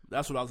that.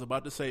 That's what I was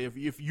about to say.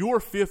 If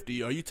you're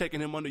 50, are you taking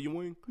him under your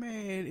wing?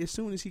 Man, as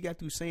soon as he got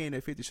through saying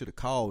that, 50 should have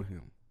called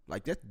him.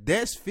 Like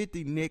that's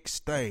 50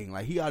 next thing.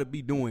 Like he ought to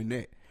be doing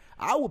that.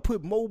 I would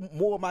put more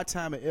of my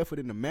time and effort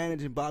into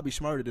managing Bobby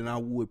Shmurda than I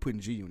would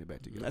putting G-Unit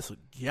back together. That's a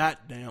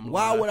goddamn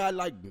Why lie. would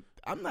I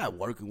I'm not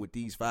working with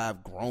these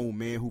 5 grown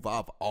men who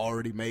I've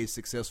already made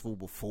successful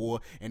before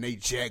and they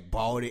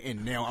jackballed it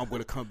and now I'm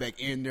going to come back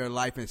in their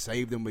life and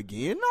save them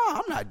again. No,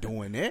 I'm not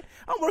doing that.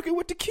 I'm working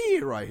with the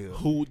kid right here.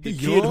 The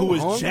kid who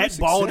has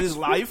jackballed his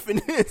life and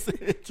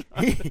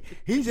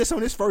he's just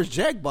on his first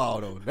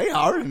jackball though. They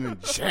already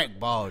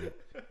jackballed it.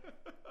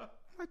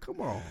 Like,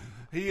 come on.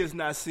 He is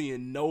not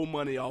seeing no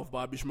money off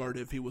Bobby Shmurda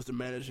if he was to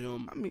manage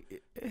him. I mean,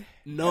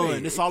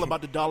 none. It's all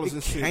about the dollars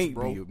and cents,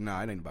 bro.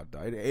 Nah, it ain't about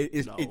that.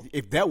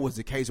 If that was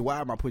the case, why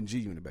am I putting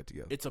G-Unit back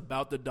together? It's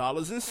about the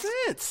dollars and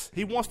cents.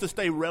 He wants to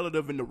stay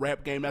relative in the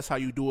rap game. That's how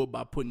you do it,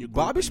 by putting your group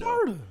Bobby in there.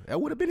 Shmurda.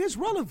 That would have been his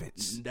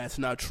relevance. That's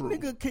not true.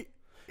 Nigga,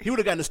 he would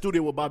have got in the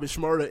studio with Bobby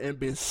Shmurda and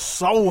been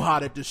so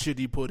hot at the shit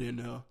he put in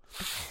there.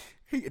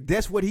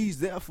 That's what he's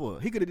there for.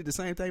 He could have did the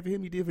same thing for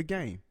him he did for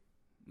Game.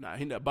 Nah,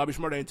 Bobby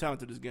Shmurda ain't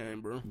talented this game,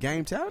 bro.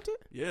 Game talented?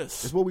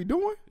 Yes. That's what we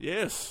doing?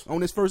 Yes.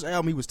 On his first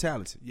album, he was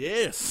talented.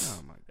 Yes.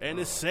 Oh my God. And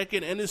his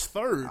second and his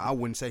third. I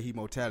wouldn't say he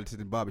more talented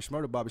than Bobby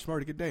Shmurda. Bobby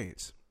Shmurda can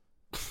dance.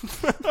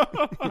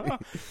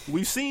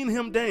 We've seen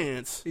him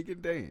dance. He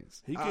can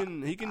dance. He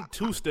can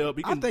two-step.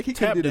 He can I think he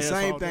tap could do the dance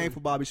same all thing day. for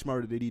Bobby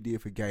Shmurda that he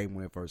did for Game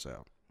on that first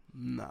album.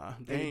 Nah,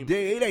 Game.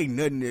 It ain't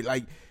nothing that,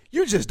 like,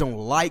 you just don't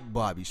like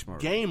Bobby Shmurda.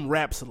 Game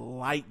raps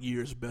light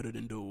years better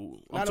than dude.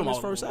 Not on his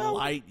first album?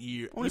 Light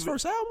year. On his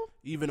first album?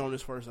 Even on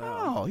his first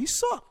album. No, he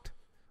sucked.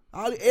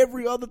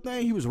 Every other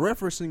thing he was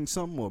referencing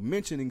something or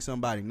mentioning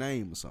somebody's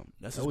name or something.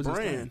 That's that his was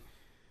brand. His thing.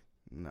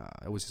 Nah,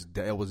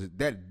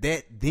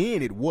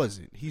 then it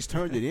wasn't. He's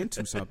turned it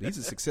into something. He's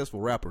a successful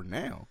rapper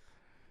now.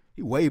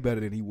 He way better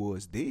than he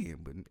was then,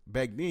 but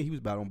back then he was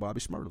about on Bobby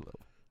Shmurda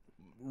level.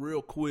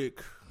 Real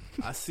quick,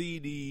 I see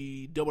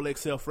the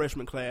XXL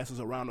freshman classes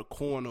around the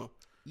corner.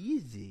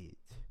 Is it?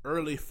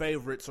 Early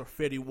favorites are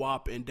Fetty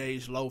Wap and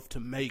Dej Loaf to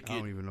make it. I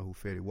don't even know who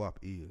Fetty Wap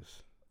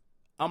is.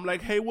 I'm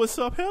like, hey, what's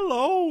up?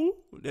 Hello.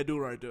 That dude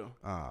right there.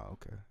 Ah,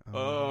 okay.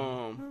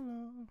 Hello.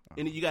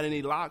 You got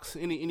any locks?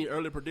 Any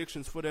early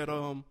predictions for that?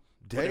 Freshman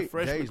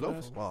Dej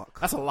Loaf's lock.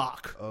 That's a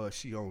lock.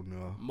 She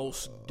on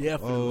most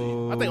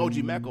definitely. I think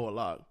OG Macko a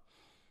lock.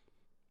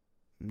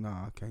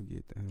 Nah, I can't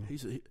get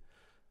that.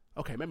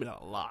 Okay, maybe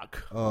not a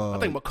lock. I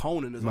think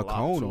McConan is a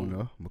lock too. On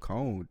there.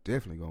 McCone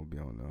definitely gonna be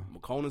on there.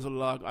 McConan's a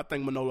lock. I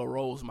think Manolo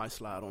Rose might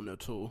slide on there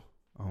too.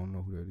 I don't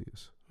know who that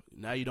is.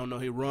 Now you don't know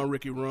he run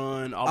Ricky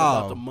Run all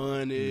about the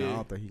money. No, I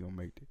don't think he gonna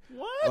make it.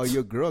 What? Oh,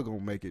 your girl gonna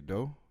make it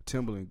though.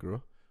 Timberland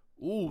girl.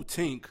 Ooh,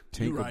 Tink.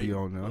 Tink will be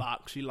on there.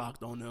 Lock. She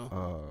locked on there.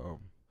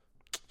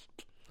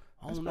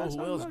 I don't know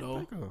who else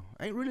though.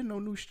 Ain't really no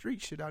new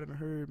street shit out in the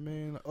herd,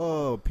 man.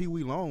 Pee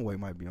Wee Longway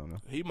might be on there.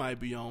 He might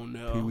be on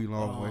there. Pee Wee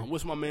Longway.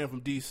 What's my man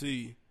from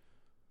DC?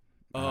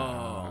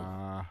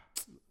 I'm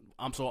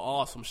so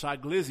awesome. Shy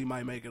Glizzy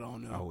might make it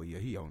on there. Oh yeah,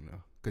 he on there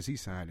because he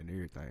signed and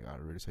everything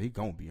already, so he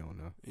gonna be on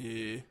there.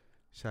 Yeah.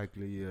 Shy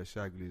Glizzy.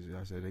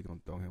 I said they gonna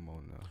throw him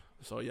on there.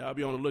 So y'all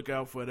be on the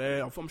lookout for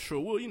that. I'm sure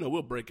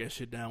we'll break that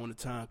shit down when the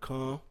time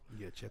come.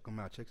 Yeah, check them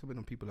out. Check some of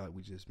them people out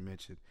we just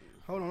mentioned.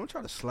 Hold on, I'm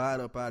trying to slide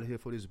up out of here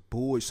for this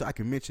board so I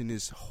can mention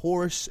this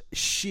horse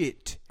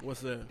shit.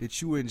 What's that?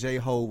 That you and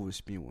J-Ho was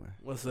spewing.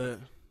 What's that?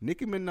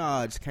 Nicki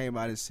Minaj came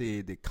out and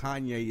said that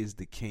Kanye is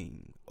the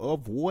king.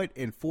 Of what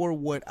and for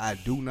what, I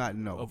do not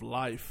know. Of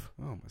life.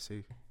 Oh, I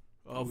see.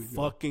 Of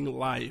fucking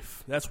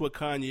life. That's what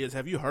Kanye is.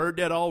 Have you heard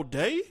that all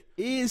day?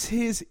 Is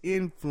his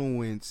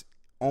influence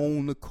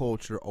on the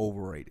culture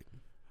overrated?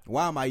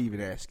 Why am I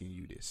even asking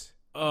you this?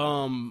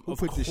 Of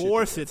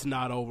course it's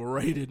not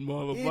overrated,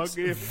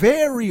 motherfucker. It's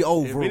very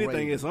overrated. If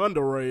anything, it's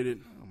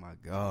underrated. Oh my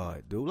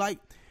God, dude. Like,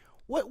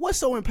 what's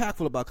so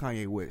impactful about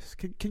Kanye West?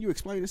 Can you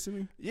explain this to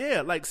me?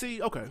 Yeah, like,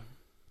 see, okay.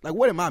 Like,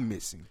 what am I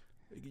missing?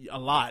 A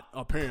lot,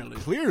 apparently.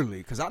 Clearly,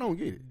 because I don't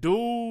get it.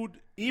 Dude,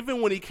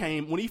 even when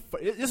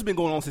it's been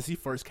going on since he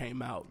first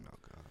came out. Oh,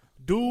 God.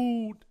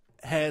 Dude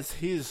has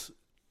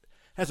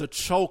a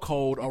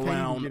chokehold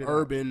around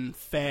urban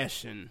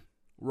fashion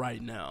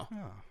right now.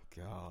 Oh,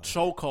 God.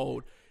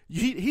 Chokehold.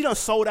 He done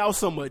sold out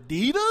some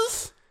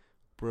Adidas?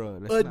 Bruh.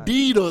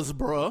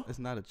 Bruh. That's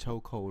not a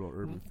chokehold on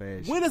urban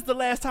fashion. When is the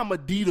last time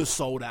Adidas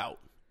sold out?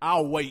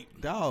 I'll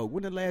wait. Dog,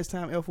 when the last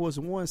time Air Force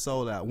One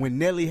sold out? When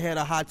Nelly had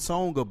a hot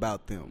song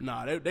about them.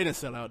 Nah, they didn't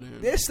sell out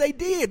then. Yes, they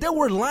did. There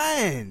were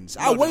lines.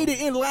 I waited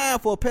in line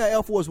for a pair of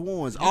Air Force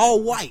Ones,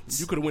 all whites.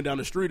 You could have went down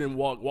the street and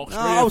walked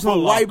straight. I was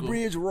on White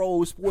Bridge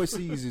Road, Sports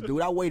Season,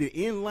 dude. I waited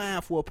in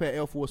line for a pair of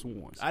Air Force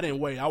Ones. I didn't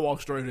wait. I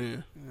walked straight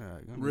in. Yeah,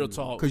 real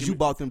talk. Because you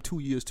bought them 2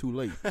 years too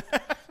late.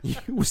 You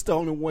was the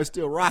only one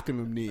still rocking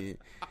them then.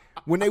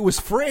 When they was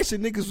fresh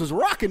and niggas was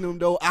rocking them,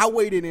 though, I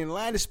waited in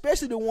line,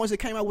 especially the ones that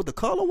came out with the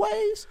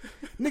colorways.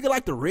 Nigga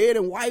like the red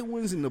and white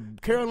ones and the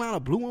Carolina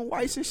blue and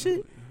whites and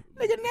shit.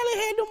 Nigga, Nelly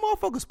had them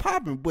motherfuckers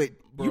popping. But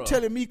you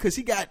telling me because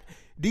he got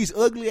these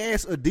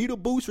ugly-ass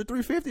Adidas boots for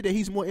 $350 that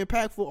he's more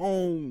impactful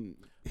on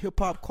hip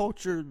hop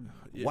culture.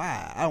 Yeah.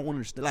 Why? I don't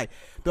understand. Like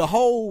the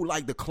whole,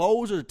 like the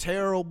clothes are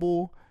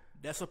terrible.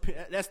 That's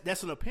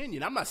an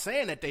opinion. I'm not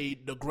saying that they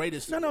the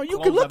greatest. No. You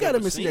can look at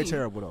them and see they're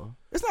terrible though.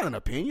 It's not an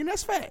opinion.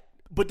 That's fact.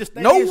 But this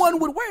thing no one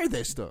would wear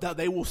that stuff.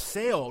 They will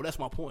sell. That's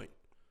my point.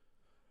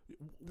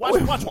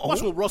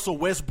 Watch with Russell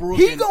Westbrook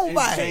and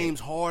James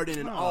Harden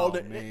and all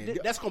that.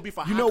 That's gonna be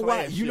for high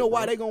class. You know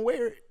why they gonna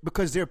wear it?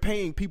 Because they're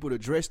paying people to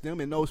dress them,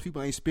 and those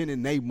people ain't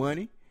spending their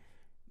money.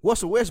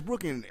 Russell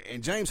Westbrook and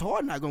James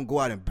Harden not gonna go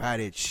out and buy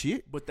that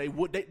shit. But they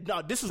would.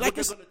 This is like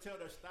what they're gonna tell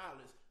their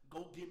stylists.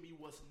 Go get me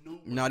what's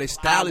new. No, their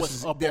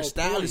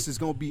stylist is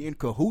gonna be in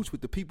cahoots with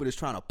the people that's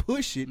trying to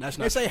push it.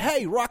 And say,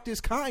 hey, rock this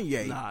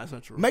Kanye. Nah, that's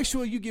not true. Make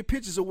sure you get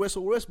pictures of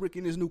Russell Westbrook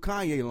in his new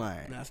Kanye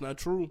line. That's not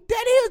true.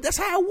 That's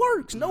how it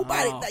works.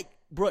 Nobody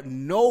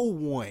no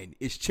one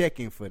is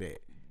checking for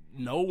that.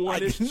 No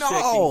one is checking.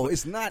 No,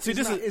 it's not. See,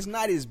 it's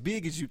not as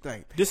big as you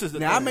think. This is the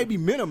now thing. I may be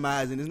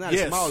minimizing. It's not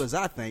as small as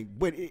I think,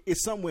 but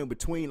it's somewhere in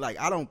between. Like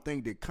I don't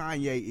think that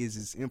Kanye is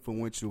as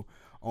influential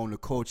on the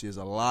culture as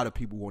a lot of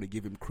people want to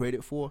give him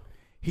credit for.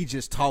 He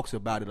just talks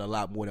about it a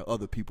lot more than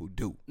other people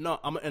do. No,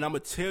 I'm gonna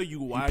tell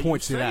you why he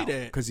points you say it out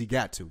that because he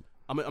got to.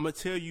 I'm gonna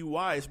tell you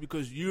why. It's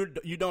because you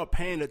don't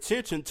paying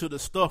attention to the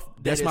stuff.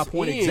 That's my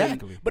point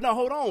exactly. But now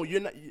hold on,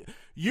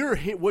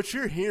 what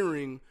you're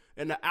hearing.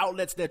 And the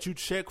outlets that you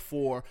check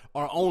for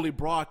are only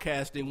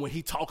broadcasting when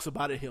he talks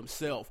about it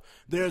himself.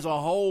 There's a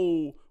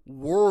whole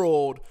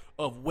world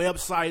of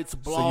websites,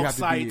 blog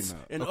sites,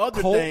 and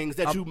other things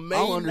that you may I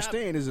don't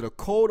understand. Is it a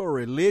cult or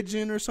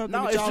religion or something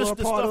no, that y'all it's just are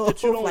the part stuff of?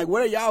 that you don't, like,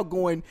 where are y'all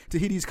going to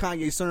hear these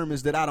Kanye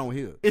sermons that I don't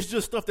hear? It's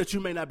just stuff that you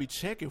may not be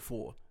checking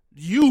for.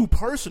 You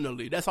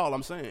personally, that's all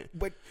I'm saying.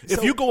 But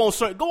if you go on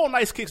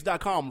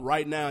nicekicks.com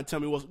right now and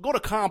tell me go to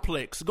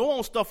Complex, go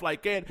on stuff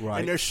like that, right.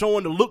 And they're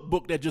showing the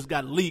lookbook that just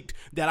got leaked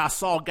that I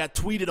saw got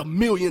tweeted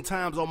 1,000,000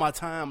 times on my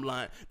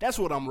timeline. That's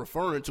what I'm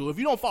referring to. If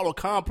you don't follow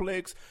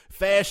Complex,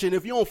 fashion,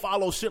 if you don't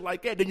follow shit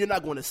like that, then you're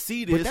not going to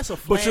see this.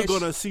 But you're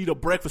going to see the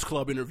Breakfast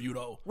Club interview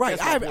though. Right.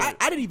 I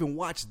didn't even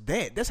watch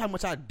that. That's how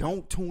much I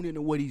don't tune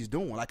into what he's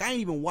doing. Like I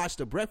ain't even watched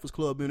the Breakfast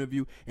Club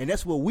interview, and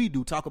that's what we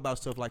do. Talk about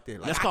stuff like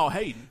that. Like, that's called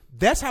hating.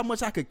 That's how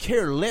much I could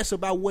care less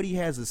about what he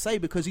has to say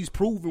because he's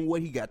proven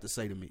what he got to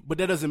say to me. But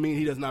that doesn't mean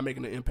he does not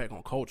making an impact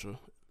on culture.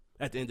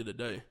 At the end of the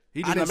day,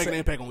 he does not make an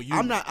impact on you.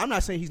 I'm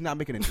not saying he's not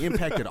making an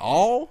impact at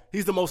all.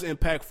 He's the most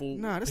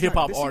impactful hip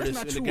hop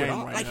artist in the game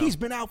right now. Like he's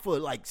been out for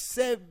like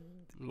 7,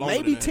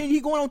 maybe 10.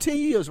 He going on 10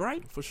 years,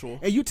 right? For sure.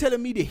 And you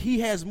telling me that he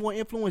has more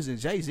influence than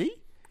Jay-Z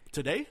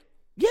today?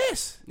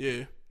 Yes.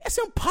 Yeah. That's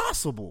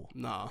impossible.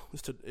 Nah,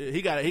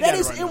 he got it. That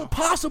is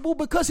impossible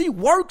because he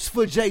works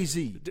for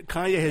Jay-Z.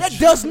 Kanye has. That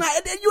does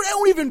not. They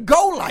don't even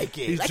go like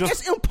it.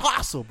 That's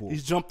impossible.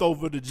 He's jumped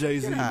over to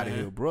Jay-Z. Get out of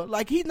here, bro.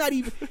 Like he's not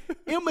even.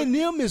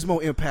 Eminem is more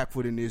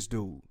impactful than this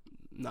dude.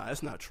 Nah,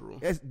 that's not true.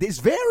 It's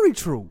very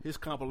true. His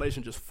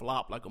compilation just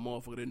flopped like a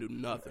motherfucker. Didn't do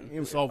nothing.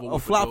 It's over. A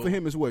flop for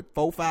him is what,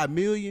 4-5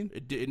 million?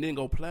 It didn't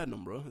go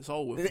platinum, bro. It's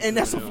over. And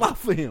that's a flop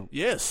for him.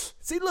 Yes.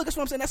 See, look, that's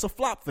what I'm saying. That's a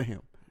flop for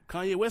him.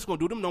 Kanye West gonna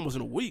do them numbers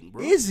in a week,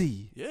 bro. Is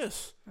he?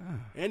 Yes.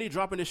 And he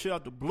dropping this shit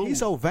out the blue. He's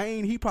so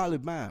vain, he probably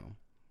buying them.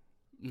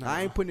 Nah.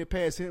 I ain't putting it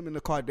past him and the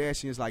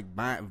Kardashians like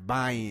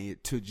buying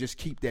it to just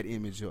keep that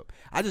image up.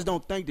 I just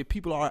don't think that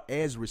people are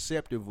as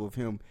receptive of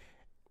him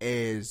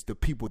as the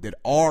people that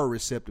are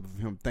receptive of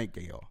him think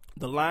they are.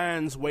 The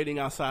lines waiting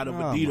outside of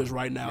Adidas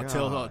right now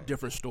tell a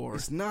different story.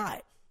 It's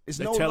not.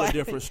 They tell a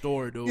different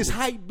story, dude. It's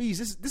hype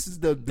beast. This is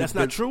that's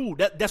not true.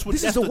 That's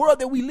the world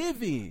that we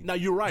live in. No,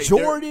 you're right.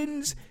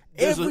 Jordans,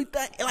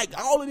 everything, like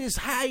all of this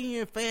high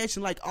end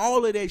fashion, like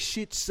all of that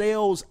shit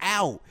sells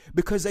out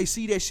because they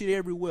see that shit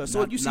everywhere.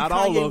 So if you see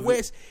Kanye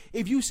West,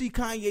 if you see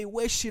Kanye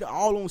West shit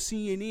all on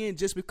CNN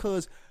just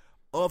because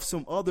of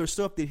some other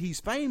stuff that he's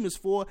famous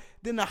for,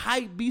 then the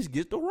hype beast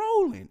gets the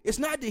rolling. It's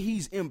not that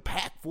he's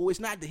impactful.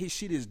 It's not that his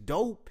shit is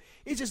dope.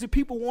 It's just that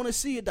people want to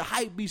see it. The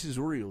hype beast is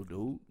real,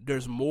 dude.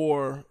 There's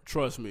more.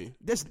 Trust me.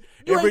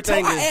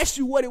 I asked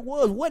you what it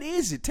was. What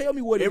is it? Tell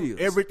me what it is.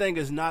 Everything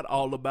is not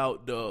all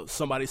about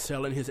somebody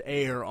selling his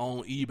air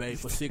on eBay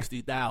for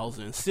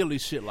 $60,000. Silly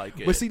shit like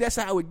that. But see, that's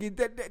how it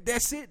get.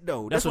 That's it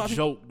though. That's a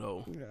joke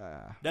though.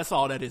 That's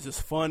all that is. It's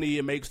funny.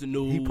 It makes the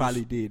news. He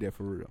probably did that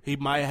for real. He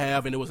might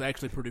have, and it was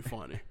actually pretty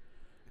funny.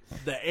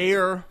 The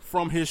air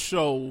from his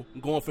show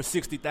going for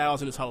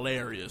 $60,000 is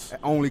hilarious.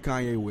 Only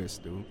Kanye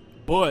West, dude.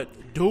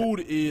 But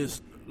dude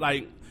is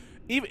like,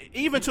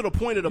 even to the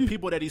point of the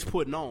people that he's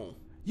putting on.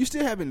 You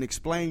still haven't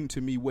explained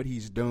to me what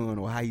he's done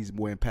or how he's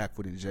more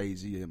impactful than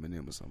Jay-Z,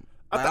 Eminem, or something.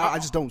 I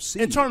just don't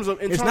see. It's not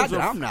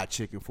that I'm not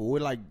checking for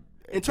it. Like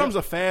in terms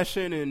of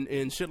fashion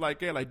and shit like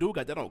that, like dude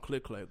got that on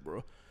Click Clack,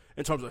 bro.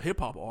 In terms of hip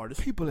hop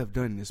artists, people have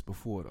done this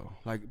before though.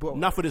 Like,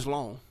 not for this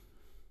long.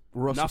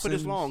 Not for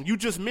this long. You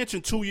just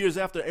mentioned 2 years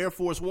after Air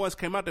Force Ones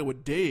came out, they were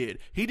dead.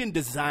 He didn't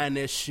design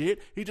that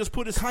shit. He just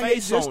put his face on it.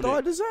 Kanye just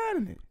started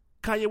designing it.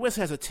 Kanye West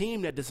has a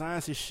team that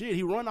designs his shit.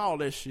 He run all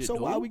that shit. So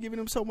dude. why are we giving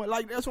him so much?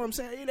 Like, that's what I'm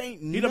saying. It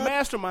ain't. He the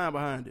mastermind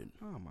behind it.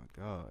 Oh my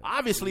God.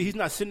 Obviously, he's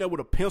not sitting there with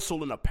a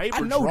pencil and a paper. I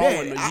know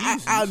drawing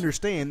that. the I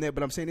understand that,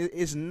 but I'm saying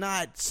it's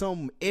not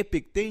some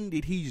epic thing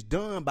that he's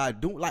done by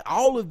doing. Like,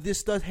 all of this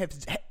stuff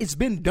it's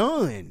been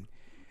done.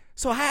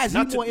 So how is he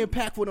more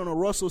impactful than a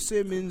Russell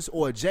Simmons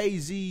or a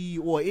Jay-Z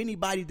or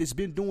anybody that's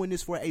been doing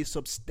this for a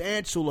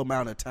substantial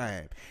amount of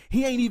time?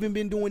 He ain't even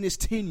been doing this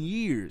 10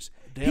 years.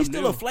 He's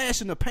still a flash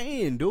in the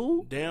pan,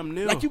 dude. Damn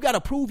near. Like, you got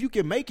to prove you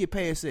can make it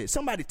past that.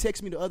 Somebody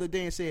texted me the other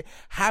day and said,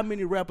 how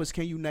many rappers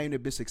can you name that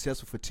have been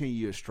successful for 10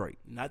 years straight?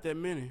 Not that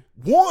many.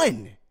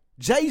 One.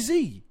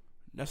 Jay-Z.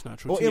 That's not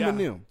true. Or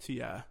Eminem.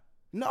 T.I.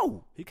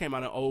 No. He came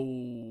out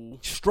in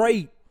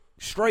Straight.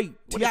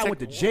 T.I. went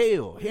to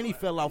jail. Yeah, And he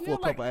fell off for a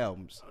couple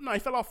albums. No, he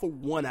fell off for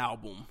one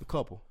album. A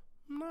couple.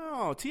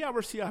 No, T.I.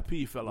 versus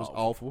T.I.P. fell off. It was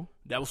awful.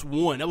 That was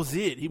one. That was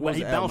it. He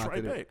bounced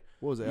right back.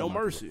 What was that? No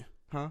Mercy.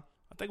 Huh?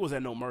 I think it was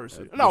at No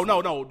Mercy. No.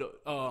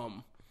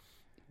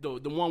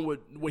 The one with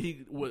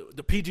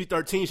the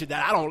PG-13 shit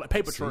that I don't like.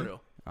 Paper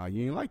Trail. Oh,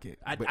 you ain't like it.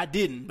 I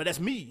didn't, but that's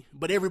me.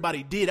 But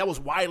everybody did. That was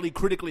widely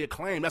critically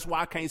acclaimed. That's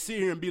why I can't sit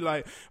here and be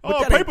like,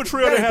 oh, Paper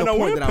Trail didn't have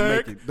no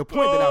impact. The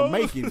point that I'm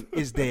making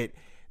is that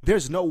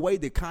there's no way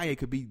that Kanye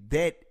could be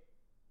that.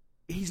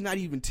 He's not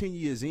even 10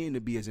 years in to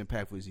be as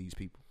impactful as these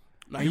people.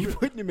 Now, you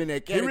putting him in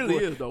that category. He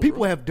really is, though,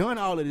 people have done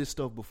all of this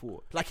stuff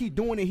before. Like, he's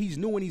doing it. He's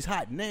new and he's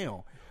hot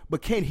now.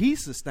 But can he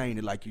sustain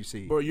it like you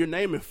said? Bro, you're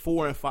naming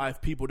 4 and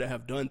 5 people that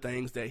have done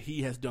things that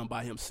he has done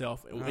by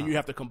himself, and you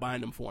have to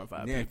combine them 4 and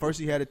 5 people. First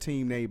he had a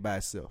team named by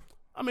himself.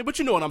 I mean, but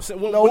you know what I'm saying.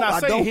 When I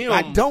say don't, him,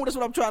 I don't. That's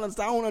what I'm trying to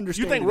say. I don't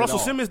understand. You think Russell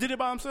Simmons did it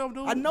by himself,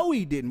 dude? I know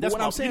he didn't. But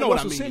what I'm saying,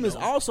 Russell Simmons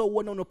also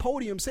wasn't on the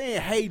podium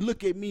saying, "Hey,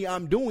 look at me,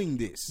 I'm doing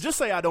this." Just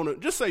say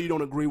you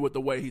don't agree with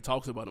the way he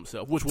talks about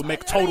himself, which would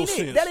make total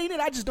sense. That ain't it.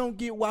 I just don't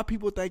get why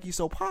people think he's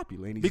so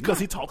popular. And because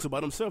he talks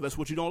about himself. That's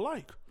what you don't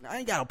like. I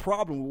ain't got a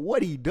problem with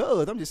what he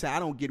does. I'm just saying I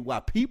don't get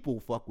why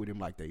people fuck with him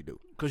like they do.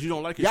 Because you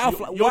don't like his shoes.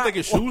 You don't think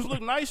his shoes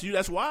look nice?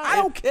 That's why. I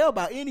don't care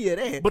about any of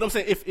that. But I'm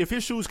saying if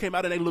his shoes came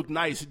out and they looked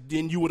nice,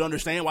 then you would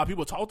understand why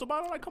people talked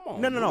about it. Like, come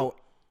on. No.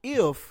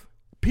 If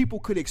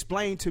people could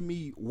explain to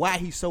me why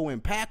he's so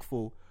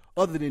impactful,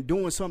 other than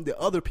doing something that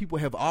other people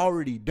have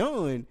already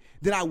done,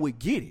 then I would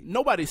get it.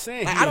 Nobody's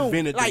saying he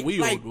invented the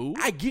wheel, dude.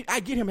 I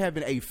get him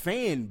having a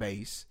fan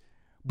base,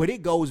 but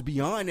it goes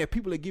beyond that.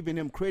 People are giving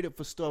him credit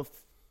for stuff,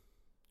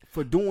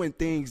 for doing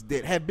things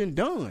that have been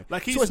done.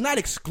 So it's not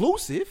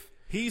exclusive.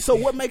 So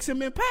what makes him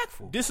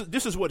impactful?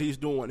 This is what he's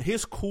doing.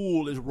 His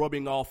cool is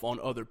rubbing off on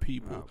other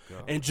people,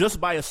 and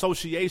just by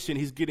association,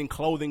 he's getting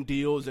clothing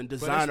deals and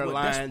designer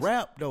lines. That's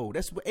rap, though.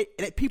 That's what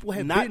people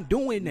have been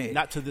doing that.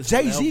 Not to this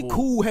Jay-Z level.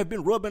 Cool have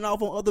been rubbing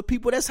off on other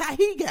people. That's how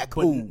he got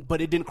cool.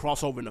 But it didn't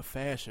cross over into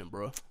fashion,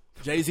 bro.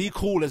 Jay-Z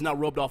Cool has not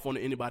rubbed off on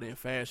anybody in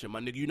fashion, my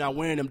nigga. You're not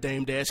wearing them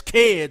Dame Dash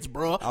kids,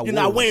 bro. You're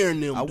not wearing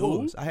them,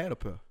 dude. I had a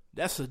pair.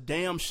 That's a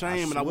damn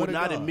shame, and I would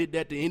not admit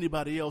that to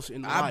anybody else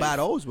in life. I buy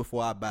those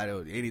before I buy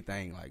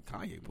anything like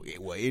Kanye.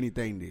 Well,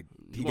 anything that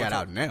he got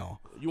out now.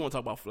 You want to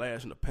talk about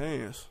flash in the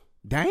pants?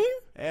 Dame?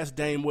 Ask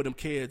Dame where them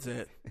kids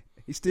at.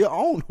 He still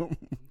own them.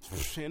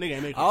 Nigga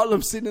ain't making all of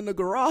them sitting in the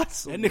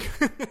garage. That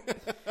nigga.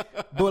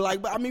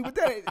 With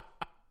that,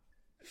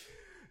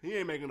 he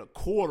ain't making a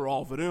quarter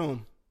off of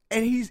them.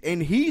 And he's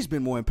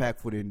been more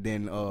impactful than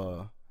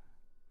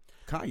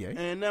Kanye.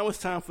 And now it's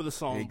time for the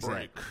song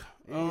break.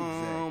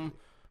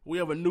 We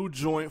have a new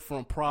joint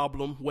from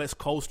Problem, West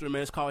Coaster,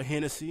 man. It's called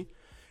Hennessy.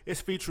 It's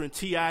featuring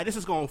T.I. This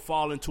is going to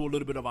fall into a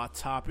little bit of our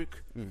topic.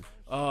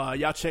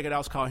 Y'all check it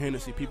out. It's called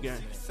Hennessy. Peep game.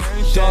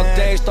 Dark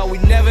days thought we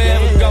never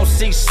ever gonna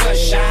see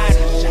sunshine.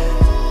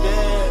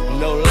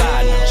 No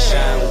lie, no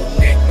shine.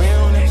 We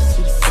don't ever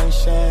see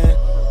sunshine.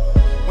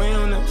 We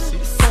don't ever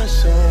see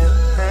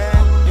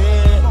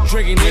sunshine.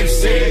 Drinking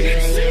MC.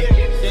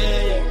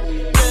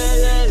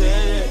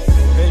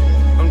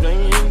 I'm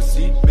drinking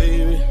MC,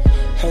 baby.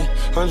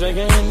 I'm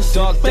drinking Hennessy.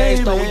 Dark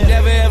days thought we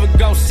never ever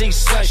gonna see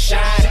sunshine.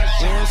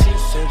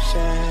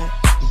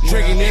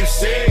 Drinking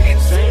MC. I'm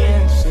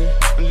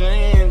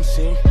drinking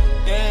MC.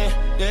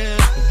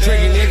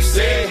 Drinking MC.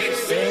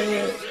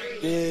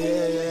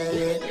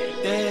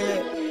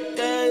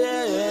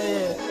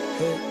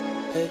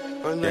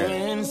 I'm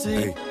drinking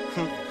MC.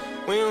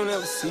 We don't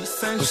ever see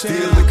sunshine. I'm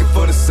still looking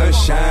for the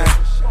sunshine.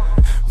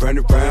 Run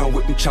around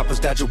with them choppers,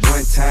 dodge it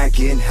one time,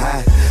 getting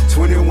high.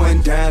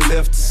 21 down,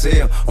 left to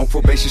sell. On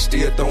probation,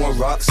 still throwing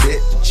rocks at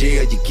the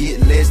jail. You get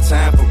less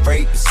time for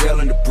rape and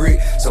selling the brick.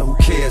 So who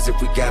cares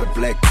if we got a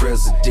black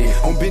president?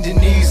 On bending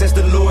knees, ask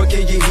the Lord,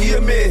 can you hear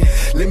me?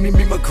 Let me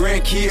meet my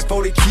grandkids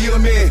before they kill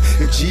me.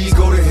 If G's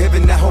go to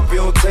heaven, I hope it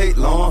don't take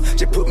long.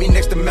 Just put me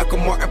next to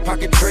Malcolm Martin,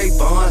 pocket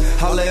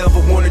Trayvon. All I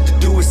ever wanted to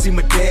do is see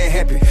my dad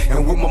happy.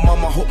 And with my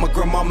mama, hope my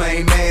grandmama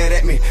ain't mad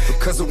at me.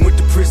 Because I went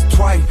to prison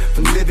twice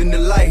for living the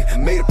life.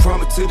 Made a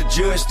promise to the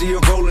judge, still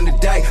rolling the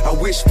dice. I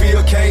wish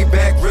Phil came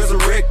back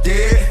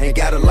resurrected. Ain't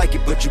gotta like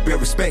it, but you better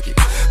respect it.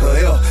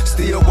 Hell,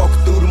 still walking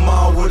through the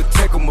mall with a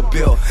tech on my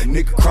belt.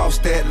 Nigga cross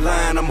that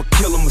line, I'ma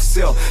kill him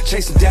myself.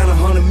 Chasing down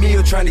 100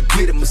 mil, trying to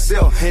get it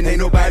myself. And ain't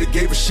nobody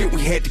gave a shit,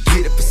 we had to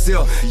get it for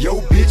sale.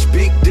 Yo, bitch,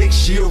 big dick,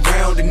 she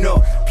around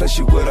enough. Plus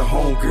you with a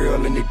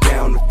homegirl and they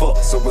down to fuck.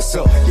 So what's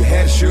up? You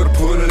had a shooter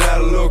pull it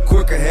out a little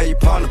quicker. Had your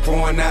partner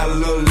pouring out a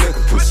little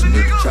liquor. Pussy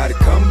nigga try to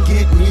come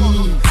get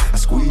me. I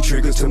squeeze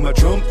triggers till my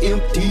drum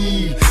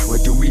empty.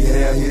 What do we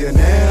have here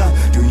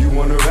now? Do you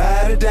wanna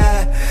ride or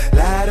die?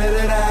 La da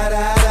da da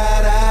da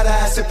da da da.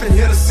 Sippin'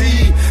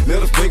 Hennessy,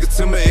 middle finger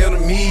to my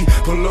enemy.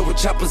 Pull over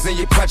choppers in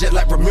your project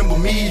like remember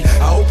me.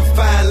 I open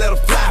fire, let her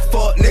fly,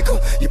 fuck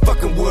nigga. You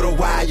fucking with a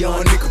wild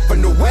young nigga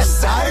from the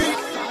west side.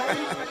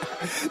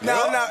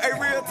 No, hey,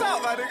 real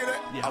talk, my nigga.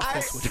 Yeah, I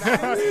fucks with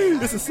you.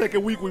 This is the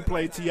second week we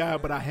played T.I.,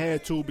 but I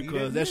had to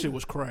because that shit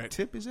was cracked.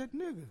 Tip is that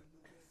nigga.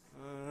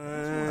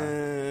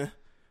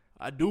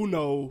 I do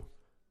know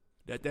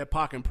that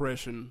Pac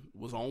impression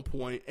was on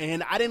point,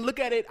 and I didn't look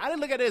at it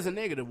as a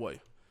negative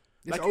way.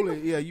 It's like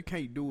only, you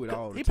can't do it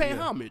all. He paid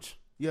homage.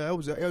 Yeah, it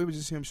was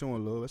just him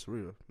showing love. That's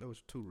real. That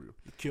was too real.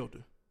 He killed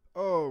it.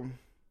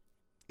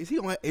 Is he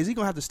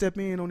gonna have to step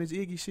in on his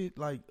Iggy shit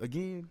like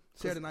again?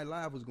 Saturday Night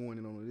Live was going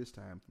in on it this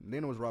time. And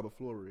then it was Robert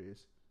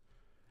Flores.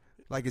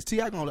 Like, is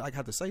T.I. gonna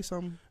have to say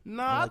something?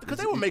 Nah, because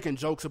they were making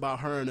jokes about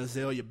her and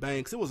Azalea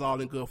Banks. It was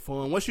all in good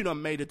fun. Once you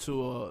done made it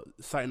to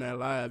Saturday Night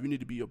Live, you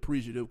need to be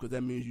appreciative because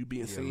that means you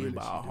being seen really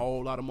by a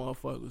whole lot of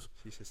motherfuckers.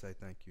 She should say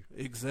thank you.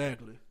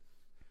 Exactly.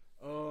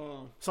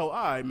 So, all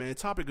right, man.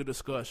 Topic of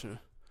discussion.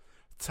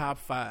 Top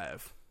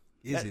 5.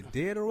 Is it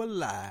dead or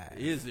alive?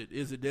 Is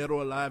it dead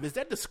or alive? Is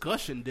that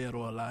discussion dead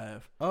or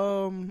alive?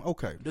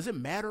 Okay. Does it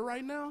matter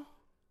right now?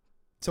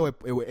 So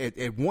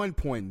at one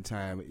point in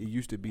time, it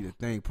used to be the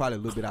thing. Probably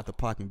a little bit after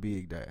Pac and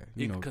Big died.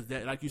 Because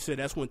like you said,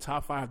 that's when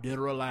top 5 dead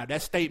or alive.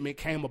 That statement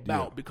came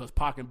about because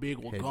Pac and Big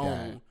were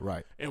gone, died.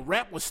 Right? And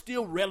rap was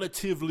still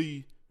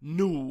relatively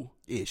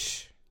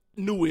newish.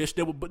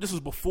 But this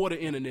was before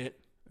the internet.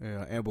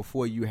 Yeah, and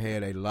before you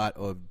had a lot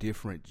of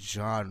different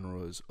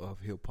genres of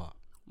hip hop.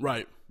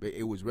 Right.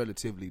 It was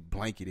relatively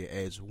blanketed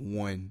as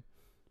one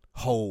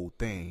whole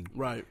thing.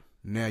 Right.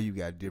 Now you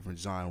got different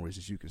genres,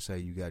 as you can say.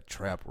 You got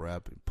trap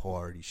rap and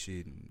party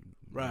shit and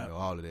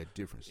all of that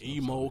different stuff.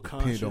 Emo, so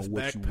conscious,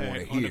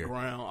 backpack,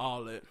 underground,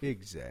 all that.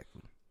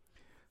 Exactly.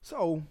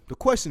 So the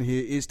question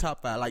here is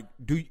top 5. Like,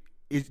 do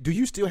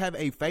you still have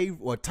a favorite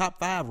or top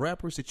 5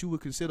 rappers that you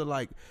would consider,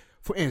 like,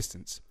 for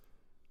instance,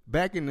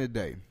 back in the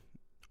day,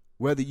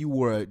 whether you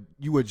were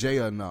a Jay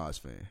or a Nas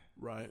fan?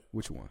 Right.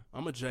 Which one? I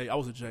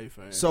was a Jay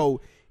fan. So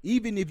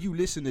even if you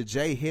listen to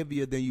Jay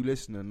heavier than you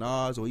listen to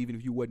Nas, or even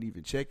if you wasn't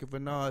even checking for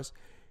Nas,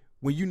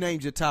 when you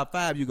named your top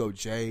 5, you go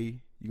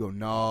Jay, you go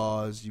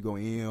Nas, you go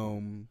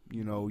M,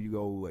 you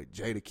go like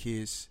Jay the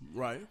Kiss,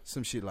 right?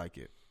 Some shit like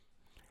it.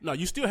 No,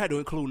 you still had to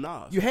include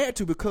Nas. You had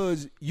to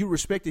because you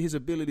respected his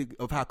ability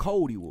of how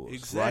cold he was.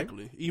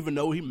 Exactly. Right? Even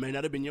though he may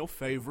not have been your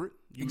favorite,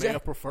 you may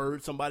have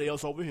preferred somebody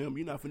else over him.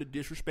 You're not going to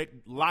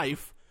disrespect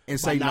life. And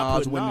say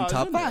Nas wasn't in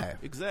top 5.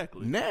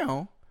 Exactly.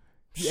 Now,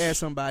 if you ask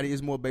somebody,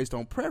 it's more based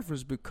on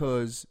preference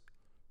because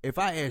if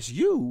I ask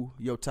you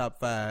your top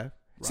 5,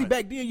 see,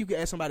 back then you could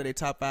ask somebody their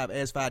top 5,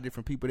 ask 5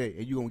 different people there,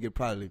 and you're going to get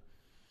probably,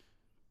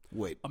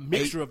 a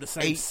mixture of the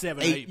same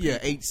 7, 8 people. Yeah,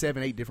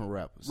 8 different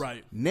rappers.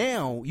 Right.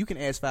 Now, you can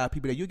ask 5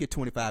 people there, you'll get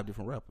 25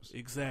 different rappers.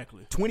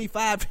 Exactly.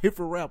 25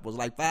 different rappers,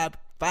 like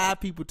five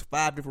people to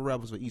 5 different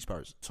rappers for each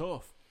person.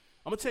 Tough.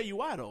 I'm going to tell you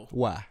why, though.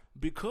 Why?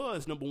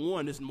 Because, number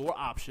one, there's more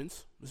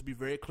options. Let's be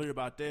very clear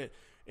about that.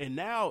 And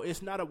now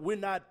we're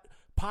not,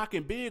 Pac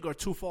and Big are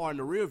too far in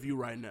the rear view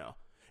right now.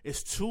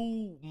 It's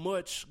too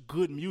much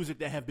good music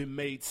that have been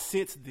made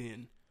since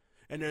then.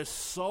 And there's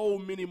so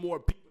many more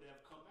people that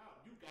have come out.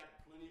 You got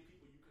plenty of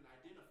people you can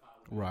identify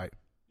with. Right.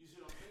 You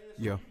see what I'm saying?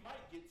 So yeah. You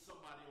might get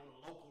somebody on a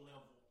local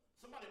level.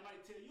 Somebody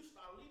might tell you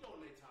Starlito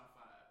in their top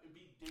 5 and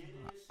be dead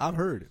in this. I've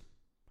heard it,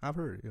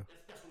 yeah.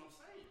 That's what I'm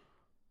saying.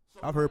 So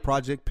I've heard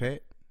Project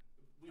Pat.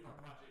 We've heard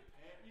Project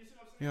Pat. You see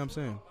what I'm saying? You know what I'm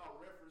saying?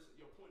 About reference,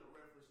 your point of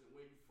reference and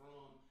where you're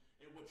from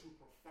and what you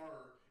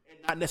prefer,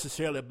 and not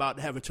necessarily about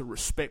having to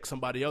respect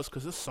somebody else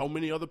because there's so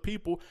many other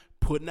people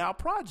putting out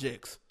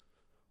projects.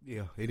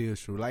 Yeah, it is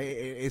true. Like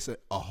it's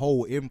a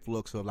whole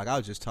influx of, like, I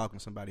was just talking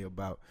to somebody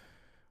about.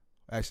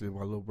 Actually,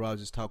 my little brother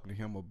was just talking to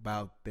him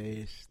about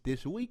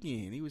this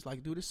weekend. He was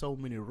like, "Dude, there's so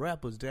many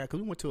rappers there."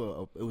 Because we went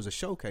to it was a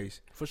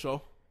showcase for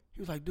sure.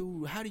 He was like,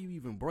 "Dude, how do you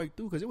even break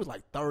through?" Because it was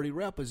like 30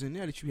 rappers in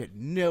there that you had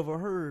never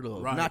heard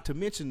of. Right. Not to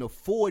mention the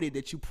 40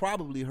 that you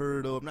probably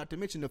heard of. Not to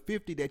mention the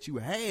 50 that you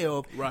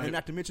have. Right. And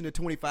not to mention the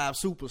 25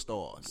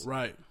 superstars.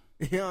 Right.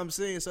 You know what I'm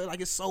saying? So, like,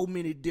 it's so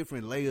many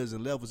different layers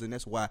and levels, and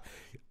that's why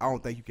I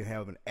don't think you can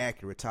have an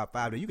accurate top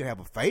 5. You can have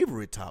a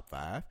favorite top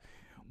 5,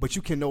 but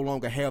you can no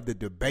longer have the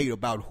debate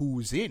about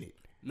who's in it.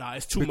 Nah,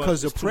 it's too much.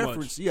 Because the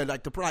preference,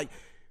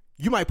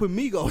 you might put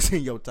Migos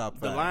in your top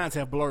 5. The lines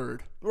have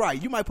blurred.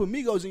 Right. You might put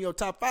Migos in your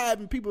top 5,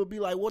 and people will be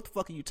like, "What the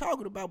fuck are you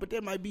talking about?" But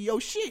that might be your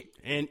shit.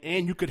 And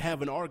you could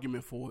have an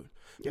argument for it.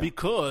 Yeah.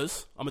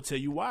 Because, I'm going to tell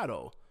you why,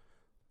 though.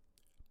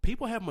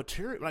 People have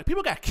material. Like,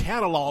 people got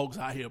catalogs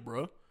out here,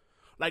 bro.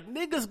 Like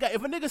niggas got,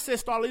 if a nigga said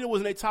Starlita was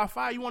in their top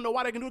 5, you wanna know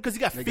why they can do it? Because he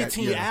got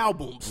 15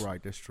 albums.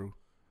 Right, that's true.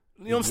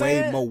 You know what I'm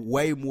saying?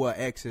 Way more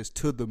access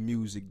to the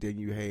music than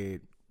you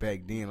had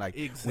back then. Like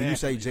when you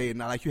say Jay,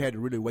 not like you had to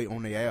really wait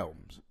on their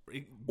albums.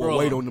 Or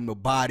wait on them to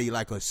body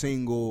like a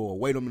single, or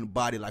wait on them to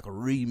body like a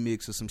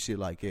remix or some shit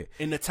like that.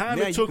 And the time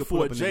it took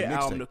for a Jay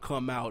album to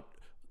come out,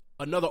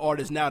 another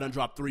artist now done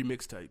dropped 3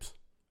 mixtapes.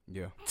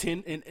 Yeah.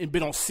 10 and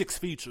been on 6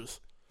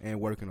 features.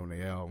 And working on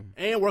their album.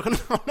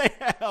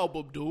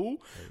 Dude. Hey.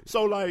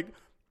 So, like,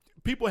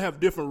 people have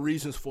different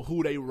reasons for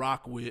who they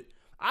rock with.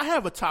 I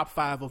have a top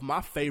 5 of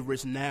my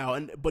favorites now,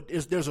 but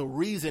there's a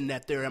reason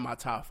that they're in my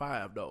top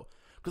 5, though.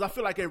 Because I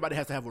feel like everybody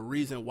has to have a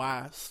reason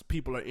why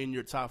people are in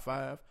your top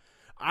 5.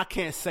 I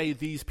can't say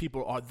these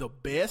people are the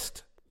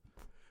best,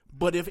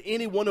 but if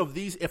any one of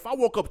these, if I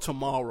woke up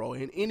tomorrow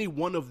and any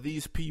one of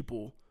these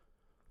people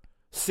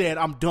said,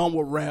 I'm done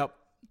with rap,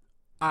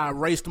 I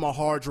erased my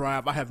hard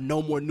drive, I have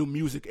no more new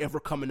music ever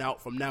coming out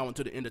from now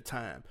until the end of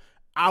time,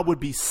 I would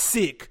be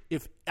sick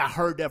if I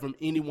heard that from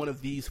any one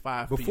of these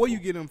 5 people. Before you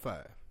get them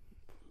 5,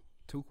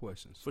 2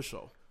 questions. For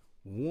sure.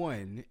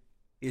 One,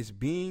 is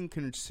being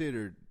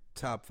considered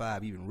top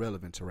 5 even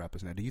relevant to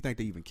rappers now? Do you think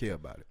they even care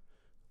about it?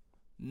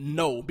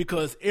 No,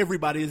 because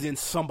everybody is in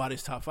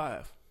somebody's top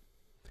 5.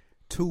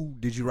 2,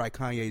 did you write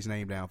Kanye's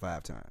name down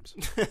 5 times?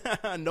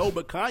 No,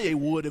 but Kanye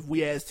would if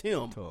we asked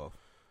him. Tough.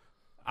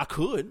 I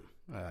could.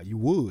 You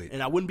would.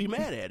 And I wouldn't be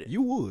mad at it.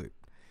 You would.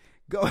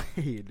 Go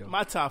ahead, though.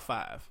 My top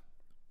 5.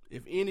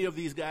 If any of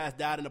these guys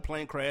died in a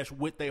plane crash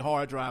with their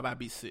hard drive, I'd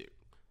be sick.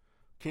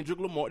 Kendrick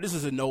Lamar. This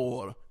is in no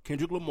order.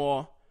 Kendrick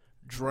Lamar,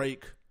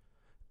 Drake,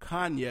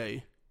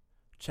 Kanye,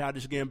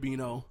 Childish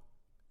Gambino,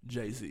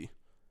 Jay-Z.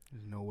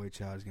 There's no way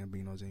Childish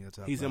Gambino's in your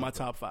top 5. He's in my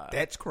top 5.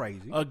 That's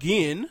crazy.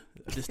 Again,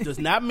 this does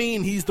not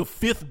mean he's the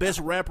 5th best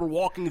rapper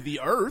walking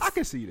the earth. I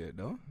can see that,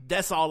 though.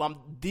 That's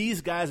all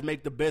these guys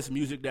make the best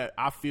music that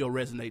I feel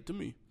resonate to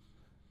me.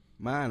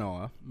 Mine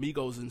are.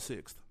 Migos in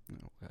 6th.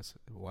 Oh, that's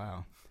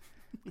wow.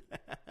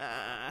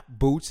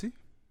 Bootsy.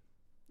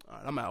 All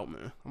right, I'm out,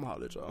 man. I'm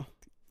out at y'all.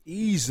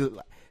 Easily.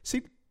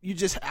 See, you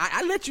just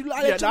I let you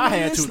I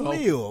had to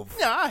live.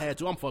 Yeah, I had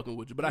to. I'm fucking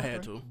with you, but I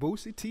had to.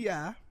 Bootsy,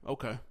 T.I.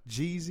 Okay.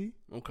 Jeezy.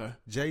 Okay.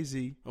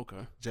 Jay-Z.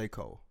 Okay. J.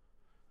 Cole.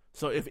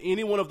 So if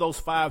any one of those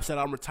 5 said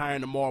I'm retiring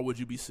tomorrow, would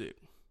you be sick?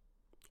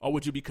 Or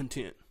would you be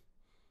content?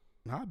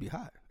 No, I'd be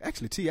hot.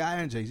 Actually, T.I.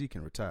 and Jay-Z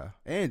can retire.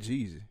 And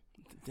Jeezy.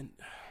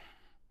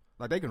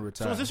 Like, they can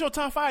retire. So is this your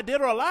top 5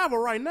 dead or alive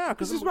or right now?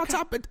 Because this is my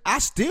top. I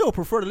still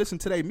prefer to listen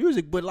to their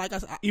music, but like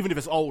even if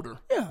it's older.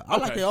 Yeah, I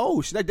like their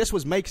old shit. That's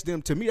what makes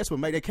them, to me, that's what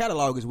make their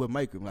catalog is what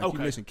make them. Like, you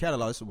listen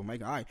catalog, that's what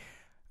make them.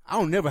 I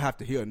don't never have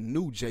to hear a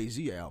new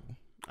Jay-Z album.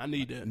 I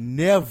need that.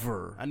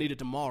 Never. I need it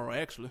tomorrow,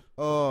 actually.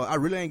 I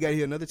really ain't got to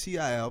hear another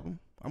T.I. album.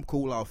 I'm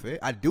cool off it.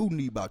 I do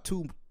need about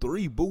 2-3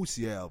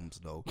 Bootsy albums,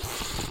 though.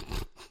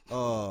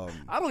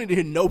 I don't need to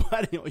hear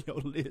nobody on your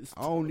list.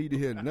 I don't need to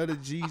hear another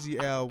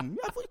Jeezy album.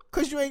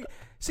 Because you ain't.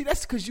 See,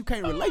 that's because you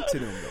can't relate to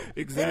them, though.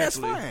 Exactly. And that's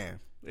fine.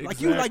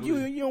 Exactly.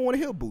 You don't want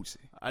to hear Bootsy.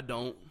 I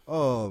don't.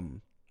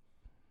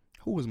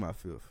 Who was my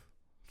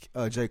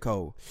 5th? J.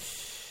 Cole.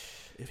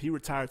 If he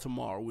retired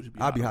tomorrow, would you be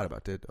I'd be hot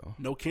about that, though.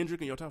 No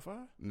Kendrick in your top 5?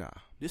 Nah.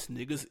 This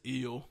nigga's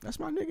ill. That's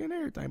my nigga and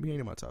everything, but he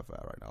ain't in my top 5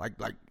 right now.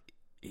 Like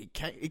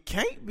it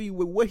can't be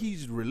with what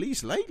he's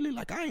released lately.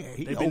 Like, I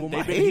ain't over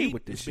my head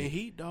with this shit. It's been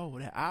heat, though.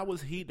 That eye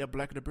was heat. That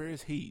Black of the Berry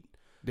is heat.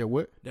 That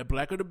what? That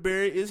Black of the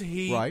Berry is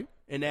heat. Right.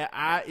 And that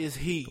eye is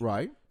heat.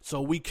 Right.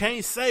 So we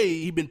can't say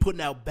he been putting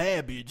out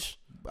babbage.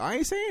 I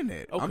ain't saying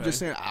that. Okay. I'm just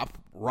saying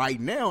right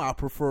now I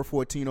prefer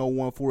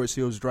 1401 Forest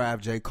Hills Drive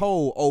J.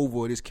 Cole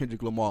over this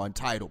Kendrick Lamar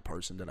entitled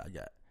person that I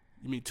got.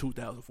 You mean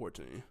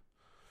 2014?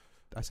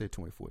 I said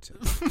 2014.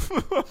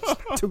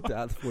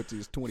 2014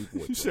 is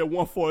 2014. You said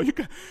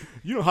 140.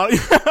 You know how you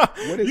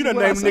done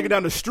named the nigga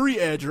down the street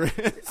address.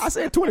 I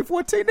said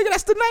 2014, nigga.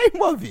 That's the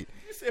name of it.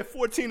 You said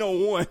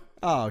 1401.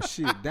 Oh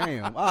shit!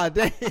 Damn.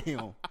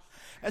 Damn.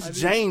 That's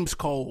James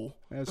Cole.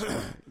 That's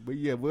fine. But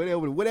yeah,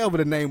 whatever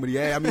the name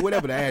of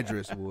whatever the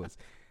address was,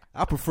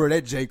 I prefer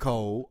that J.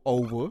 Cole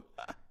over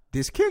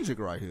this Kendrick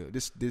right here.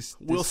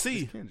 We'll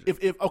see.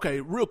 If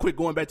okay, real quick,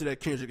 going back to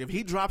that Kendrick, if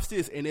he drops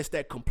this and it's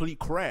that complete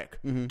crack,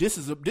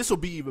 this will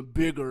be even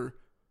bigger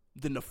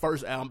than the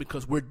first album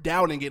because we're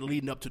doubting it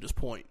leading up to this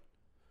point.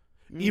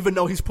 Even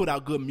though he's put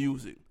out good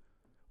music,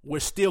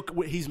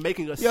 he's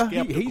making us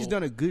skeptical. He's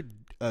done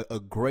a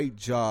great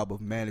job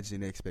of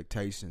managing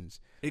expectations,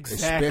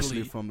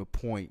 especially from the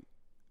point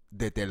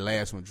that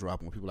last one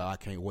dropped when people are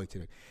like, I can't wait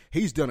to.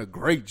 He's done a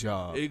great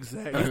job.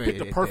 Exactly. He's picked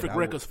the perfect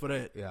records for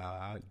that. Yeah,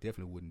 I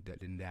definitely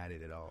didn't doubt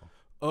it at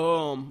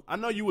all. I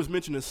know you was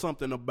mentioning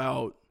something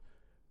about.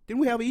 Didn't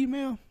we have an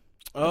email?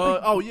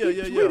 Yeah. We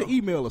the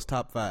email us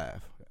top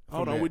 5.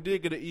 Hold on, we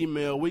did get an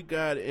email. We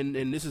got,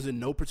 and this is in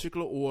no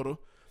particular order: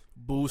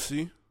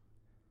 Boosie,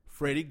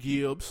 Freddie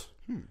Gibbs,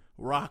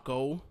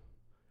 Rocco,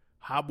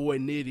 Hot Boy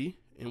Nitty,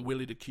 and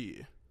Willie the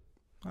Kid.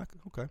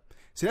 Okay.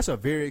 See, that's a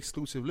very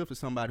exclusive list for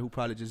somebody who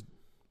probably just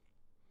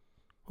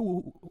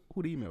who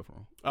the email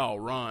from? Oh,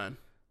 Ron.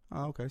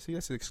 Oh, okay. See,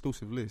 that's an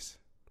exclusive list.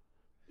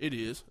 It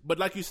is. But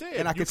like you said,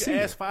 And I you can can see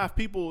ask that. 5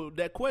 people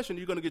that question,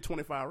 you're going to get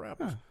 25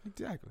 rappers.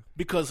 Exactly.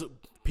 Because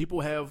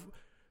people have,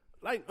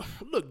 like,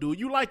 look, dude,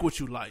 you like what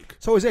you like.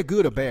 So is that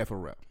good or bad for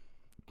rap?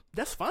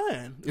 That's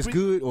fine. It's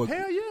good or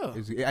hell yeah.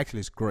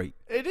 It's great.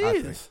 It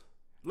is.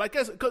 Like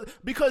that's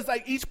because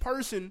like each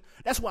person.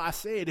 That's why I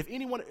said if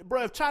anyone,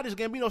 bro, if Childish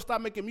Gambino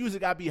stop making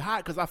music, I'd be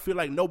hot because I feel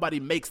like nobody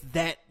makes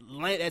that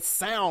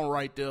sound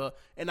right there,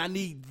 and I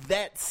need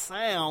that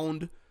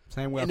sound.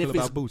 Same way I feel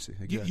about Bootsy.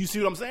 Exactly. You see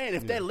what I'm saying?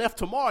 If that left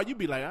tomorrow, you'd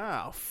be like,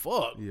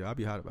 fuck. Yeah, I'd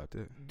be hot about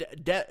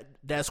that.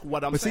 That's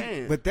what I'm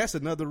saying. But that's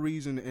another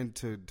reason, and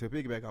to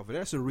piggyback off of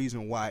that's the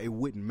reason why it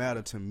wouldn't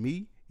matter to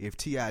me if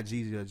T.I.,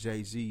 Jeezy, or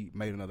Jay-Z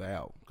made another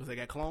album. Because they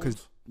got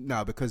clones?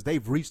 Because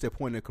they've reached that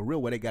point in their career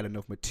where they got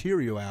enough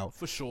material out.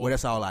 For sure. Where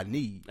that's all I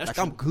need. That's like,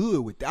 true. I'm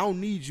good with that. I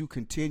don't need you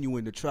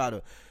continuing to try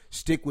to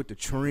stick with the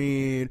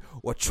trend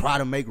or try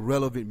to make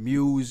relevant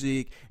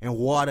music and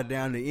water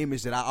down the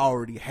image that I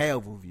already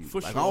have of you. For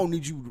like, sure. I don't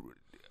need you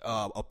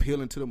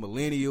appealing to the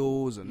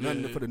millennials or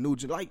nothing for the new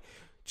gen. Like,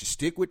 just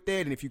stick with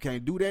that. And if you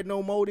can't do that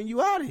no more, then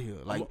you out of here.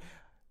 Like,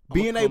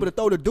 being able to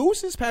throw the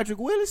deuces, Patrick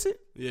Willis,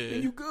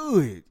 then you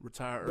good.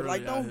 Retire But early.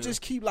 like, don't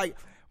just keep like.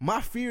 My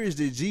fear is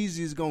that Jeezy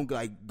is gonna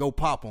like go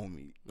pop on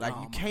me. Like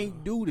you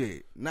can't do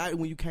that. Not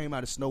when you came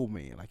out of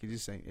Snowman. Like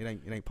it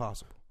ain't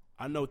possible.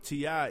 I know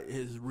T.I.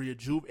 is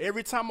rejuvenated.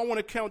 Every time I want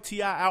to count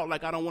T.I. out,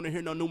 like I don't want to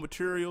hear no new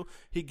material,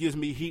 he gives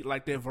me heat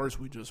like that verse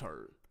we just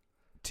heard.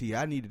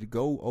 T.I. needed to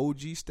go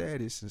OG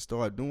status and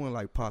start doing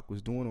like Pac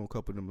was doing on a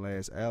couple of them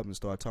last albums.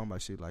 Start talking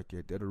about shit like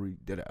that.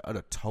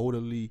 That'll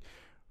totally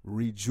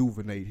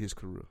rejuvenate his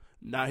career.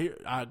 Now here,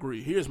 I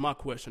agree. Here's my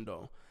question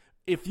though: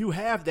 if you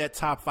have that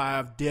top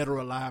 5 dead or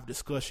alive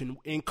discussion,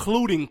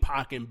 including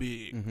Pac and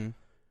Big,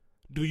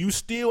 do you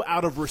still,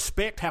 out of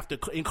respect, have to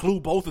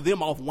include both of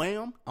them off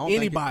Wham?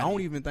 Anybody? I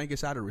don't even think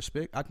it's out of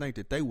respect. I think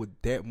that they were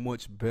that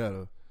much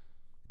better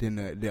than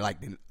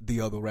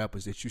the other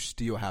rappers that you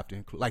still have to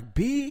include. Like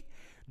Big,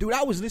 dude,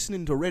 I was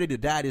listening to Ready to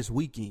Die this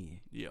weekend.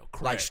 Yeah,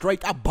 crack. Like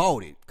straight, I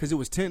bought it because it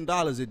was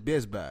 $10 at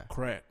Best Buy.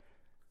 Crack.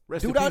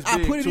 Rest Dude, in peace, I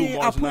Big, put it too, in.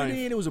 March I put 9th.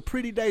 it in. It was a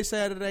pretty day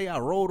Saturday. I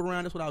rolled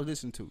around. That's what I was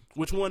listening to.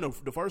 Which one?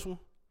 The first one?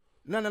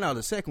 No.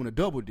 The second one, the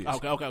double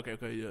disc. Okay.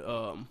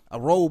 Yeah. I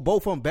rolled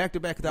both of them back to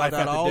back because I was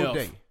Life out After all Death.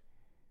 day.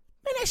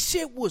 Man, that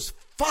shit was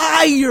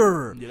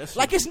fire. Yeah, that's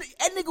like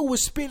that nigga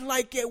was spitting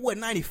like at what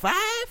 95.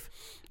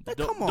 Like,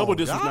 come on, double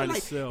disc was dog.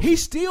 97. Like,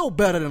 he's still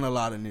better than a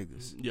lot of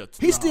niggas. Yeah,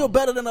 he's still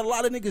better than a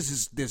lot of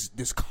niggas.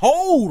 This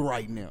cold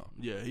right now.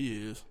 Yeah,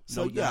 he is.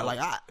 So No yeah, doubt. like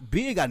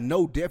Big, I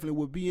know definitely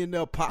would be in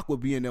there. Pac would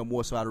be in there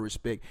more so out of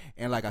respect,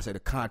 and like I said, the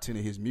content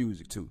of his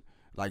music too,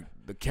 like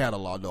the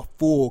catalog, the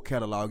full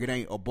catalog. It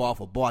ain't a bar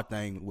for bar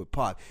thing with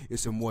Pac.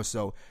 It's a more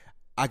so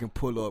I can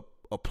pull up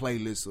a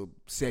playlist of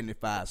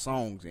 75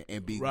 songs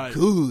and be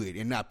good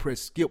and not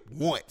press skip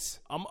once.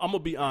 I'm gonna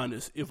be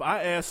honest. If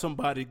I ask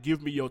somebody,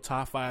 give me your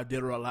top 5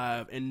 dead or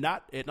alive, and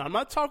I'm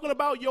not talking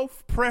about your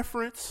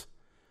preference.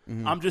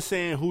 I'm just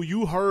saying who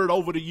you heard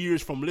over the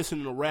years from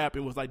listening to rap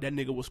and was like, that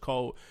nigga was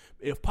cold.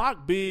 If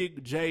Pac,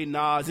 Big, Jay,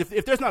 Nas,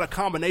 if there's not a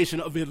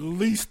combination of at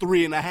least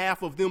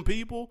 3.5 of them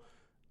people,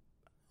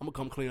 I'm gonna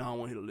come clean. I don't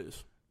want to hear the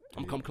list.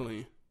 I'm gonna come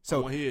clean.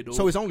 So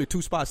it's only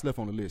 2 spots left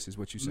on the list, is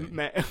what you saying?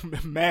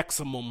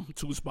 Maximum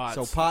 2 spots.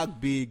 So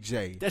Pac, Big,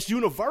 Jay. That's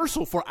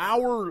universal for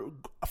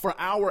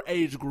our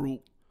age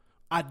group.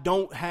 I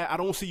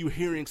don't see you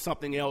hearing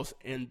something else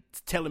and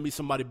telling me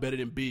somebody better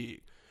than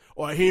Big,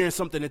 or hearing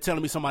something and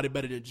telling me somebody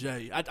better than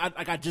Jay.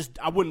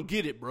 I wouldn't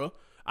get it, bro.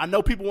 I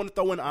know people want to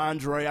throw in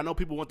Andre. I know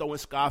people want to throw in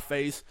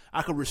Scarface.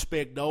 I can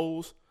respect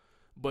those.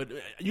 But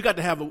you got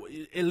to have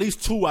at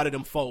least 2 out of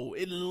them 4.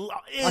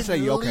 I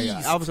say okay.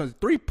 I was on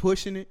 3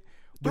 pushing it.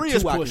 But 3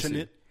 is pushing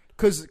it.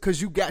 Cause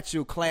you got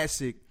your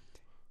classic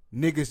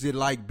niggas that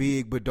like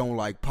Big but don't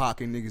like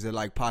Pac, and niggas that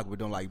like Pac but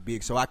don't like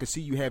Big. So I can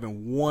see you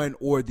having one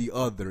or the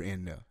other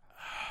in there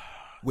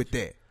with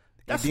that.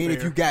 That's and then fair.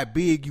 if you got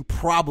Big, you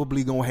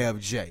probably gonna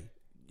have Jay.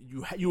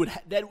 You would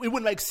that it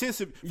wouldn't make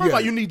sense if first of all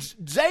you need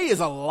Jay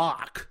is a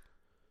lock.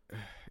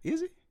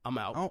 Is it? I'm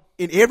out.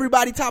 In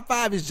everybody top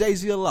 5 is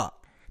Jay-Z a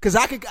lock. Cause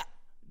I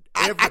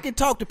can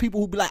talk to people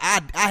who be like,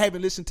 I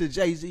haven't listened to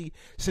Jay-Z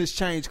since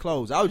Change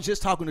Clothes. I was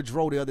just talking to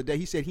Dro the other day.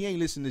 He said he ain't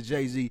listened to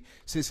Jay-Z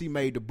since he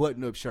made the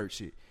button-up shirt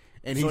shit.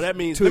 And So that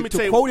means, to let me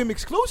tell you, quote him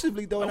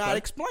exclusively, though, and Okay. I'll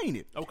explain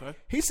it. Okay.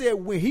 He said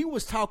when he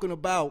was talking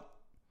about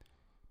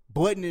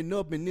buttoning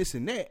up and this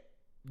and that,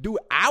 dude,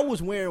 I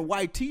was wearing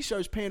white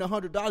T-shirts paying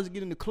 $100 to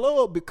get in the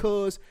club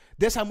because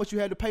that's how much you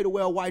had to pay to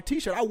wear a white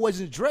T-shirt. I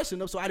wasn't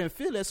dressing up, so I didn't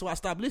feel that, so I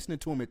stopped listening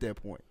to him at that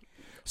point.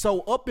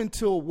 So up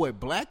until,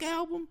 Black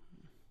Album?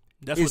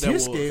 That's It's what that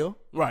his was. scale.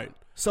 Right.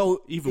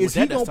 So Even is with he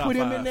that, gonna that's put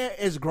top him in 5. there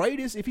as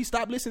greatest if he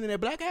stopped listening to that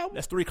Black Album?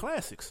 That's 3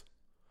 classics.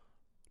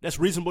 That's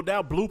Reasonable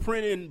Doubt,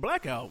 Blueprint, and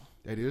Black Album.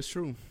 That is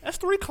true. That's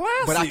 3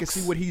 classics. But I can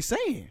see what he's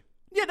saying.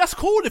 Yeah, that's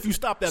cool if you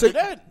stopped after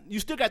that. You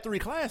still got 3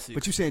 classics.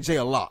 But you saying Jay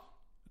a lot.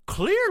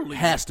 Clearly.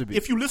 Has to be.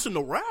 If you listen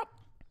to rap.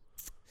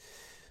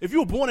 If you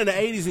were born in the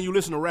 80s and you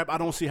listen to rap, I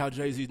don't see how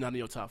Jay-Z's not in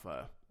your top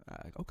 5.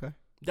 Okay.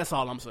 That's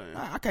all I'm saying.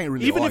 I can't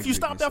really even argue if you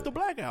stopped against after that.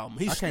 Black Album,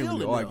 he's I can't still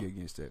really in argue there.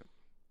 against that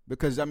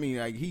because I mean,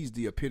 like he's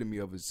the epitome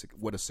of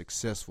what a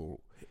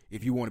successful.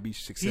 If you want to be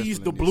successful, He's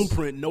the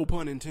blueprint. No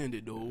pun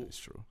intended, dude. That's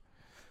true.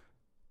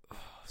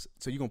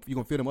 So you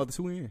gonna fit them other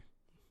two in?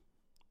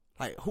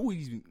 Like who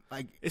he's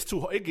like? It's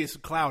too. It gets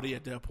cloudy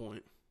at that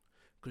point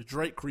because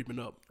Drake creeping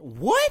up.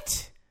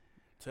 What?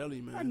 Tell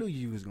you, man. I knew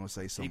you was gonna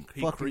say something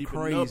He fucking creeping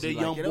crazy. up. That like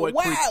young that. boy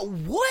Wow,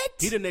 what?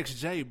 He the next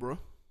Jay, bro.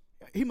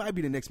 He might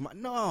be the next.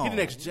 No, He the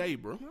next Jay,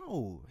 bro.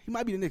 No, he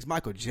might be the next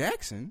Michael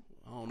Jackson.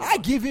 I don't know. I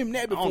give him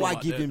that before I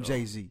give him though.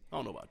 Jay-Z. I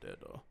don't know about that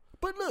though.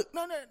 But look,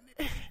 no,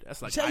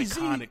 That's like Jay-Z,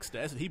 iconic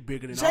stats. He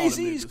bigger than all them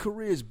Jay-Z's niggas.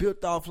 career is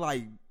built off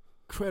like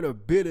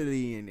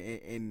credibility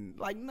and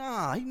like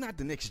nah, he's not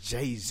the next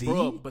Jay-Z.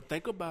 Bro, but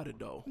think about it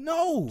though.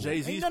 No,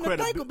 Jay-Z's ain't nothing to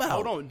think credibility.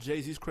 about. Hold on,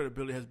 Jay-Z's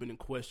credibility has been in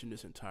question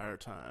this entire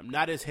time.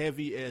 Not as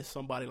heavy as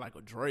somebody like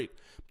a Drake,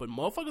 but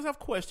motherfuckers have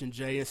questioned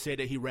Jay and said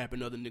that he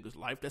rapping other niggas'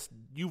 life.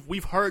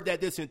 We've heard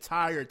that this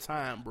entire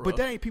time, bro. But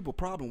that ain't people's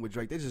problem with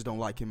Drake. They just don't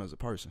like him as a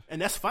person.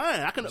 And that's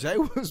fine. Jay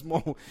was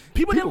more.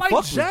 People didn't like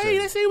fuck with Jay.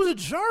 They say he was a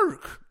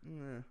jerk.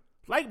 Yeah.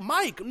 Like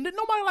Mike.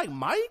 Nobody like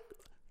Mike.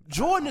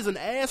 Jordan is an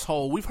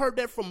asshole. We've heard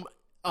that from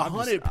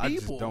 100 people. I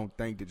just don't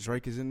think that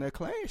Drake is in that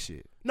class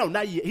yet. No,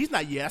 not yet. He's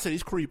not yet. I said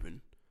he's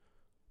creeping.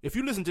 If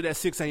you listen to that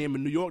 6 a.m.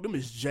 in New York, them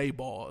is J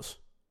bars.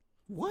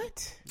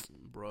 What?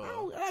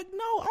 Bro.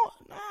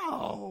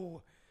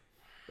 No.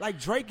 Like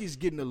Drake is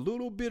getting a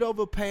little bit of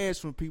a pass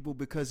from people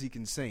because he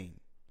can sing.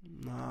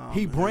 Nah,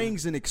 he man.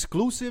 brings an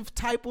exclusive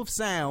type of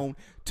sound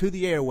to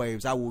the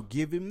airwaves. I will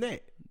give him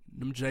that.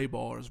 Them J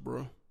bars,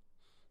 bro.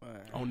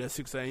 On that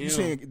 6 a.m. You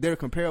saying they're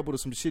comparable to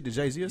some shit that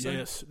Jay-Z is saying?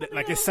 Yes.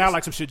 Like it sound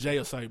like some shit Jay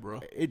will say, bro.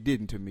 It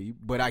didn't to me,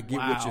 but I get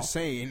what Wow. you're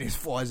saying as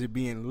far as it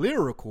being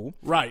lyrical.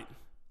 Right.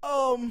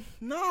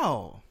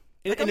 No.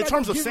 In I'm not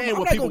terms gonna of give saying him,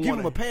 what I'm people not gonna give him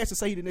a want. pass to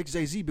say he the next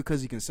Jay-Z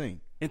because he can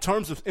sing. In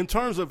terms of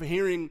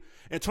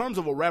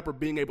a rapper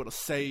being able to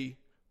say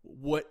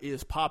what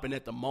is popping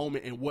at the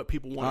moment and what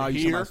people want to You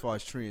talking hear. about as far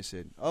as trend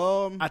setting.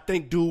 I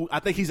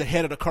think he's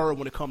ahead of the curve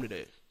when it comes to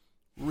that.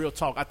 Real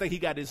talk. I think he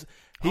got his.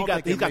 I don't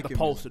think He they got make the him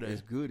pulse of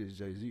as that. good as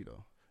Jay-Z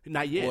though.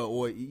 Not yet.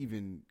 Or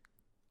even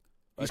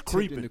He's attempting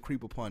creeping. to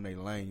creep upon their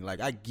lane.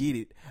 Like I get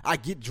it. I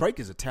get Drake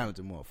is a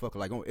talented motherfucker.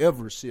 Like on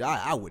every shit,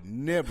 I would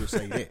never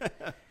say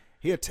that.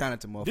 He a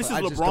talented motherfucker. This is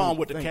I just LeBron don't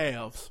with the think-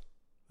 Cavs.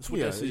 That's what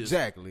Yeah, this is.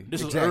 exactly.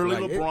 This is exactly.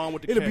 early LeBron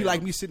with the It'll be Cavs.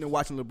 like me sitting and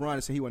watching LeBron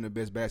and say he wasn't the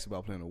best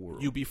basketball player in the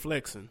world. You be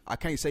flexing. I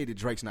can't say that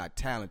Drake's not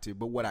talented,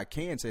 but what I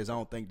can say is I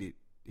don't think that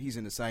he's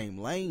in the same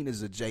lane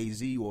as a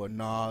Jay-Z or a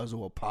Nas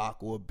or a Pac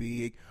or a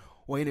Big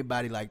or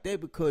anybody like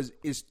that because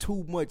it's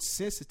too much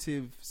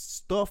sensitive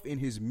stuff in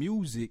his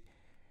music,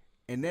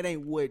 and that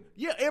ain't what.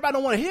 Yeah, everybody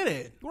don't want to hear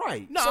that.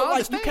 Right. No, so I like you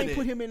understand can't it.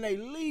 put him in a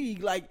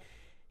league like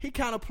he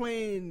kind of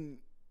playing.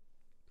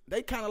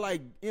 They kind of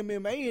like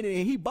MMA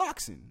and he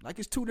boxing. Like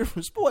it's two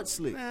different sports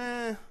slick. You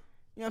know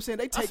what I'm saying?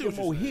 They I see taking what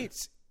you're more saying.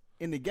 hits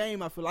in the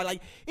game. I feel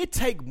like it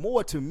take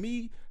more to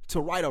me to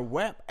write a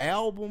rap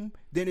album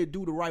than it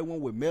do to write one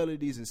with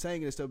melodies and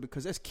singing and stuff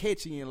because that's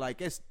catchy and like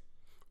that's.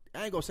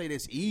 I ain't gonna say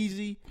that's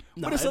easy,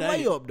 No, but it's a it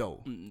ain't. layup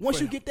though. Once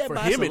For- you get that for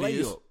by, it's him a it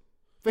is. layup.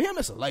 For him,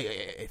 it's a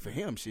layup. For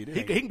him, shit,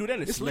 He can do that in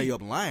his It's sleep.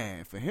 layup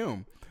line for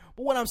him.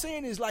 But what I'm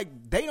saying is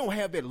like they don't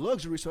have that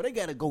luxury, so they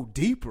got to go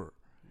deeper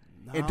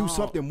and do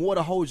something more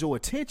to hold your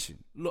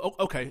attention. Look,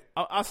 okay,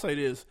 I'll say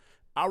this.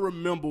 I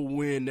remember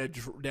when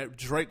that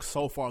Drake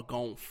So Far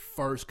Gone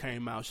first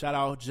came out. Shout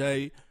out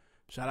Jay.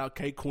 Shout out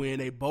K Quinn.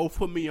 They both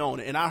put me on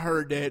it. And I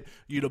heard that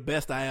you the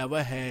best I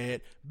ever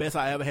had. Best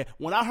I ever had.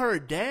 When I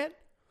heard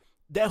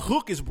that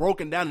hook is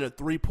broken down into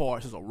 3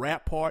 parts. It's a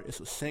rap part, it's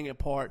a singing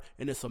part,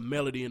 and it's a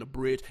melody and a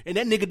bridge. And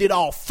that nigga did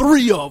all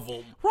 3 of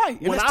them. Right.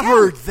 and When that's I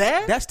heard talent.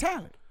 that, that's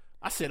talent.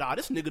 I said,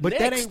 this nigga But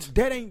next.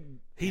 that ain't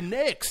He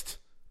next.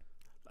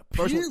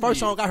 first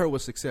song I heard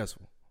was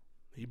successful.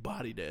 He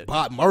bodied that.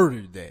 Bob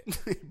murdered that.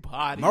 He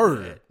bodied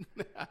Murder.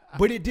 that.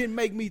 But it didn't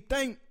make me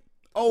think,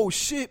 oh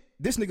shit,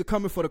 this nigga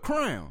coming for the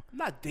crown.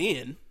 Not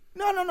then.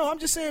 No. I'm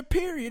just saying,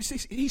 period.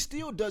 He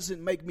still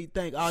doesn't make me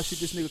think, oh shit,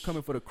 this nigga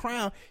coming for the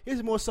crown.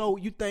 It's more so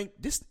you think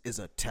this is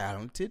a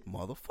talented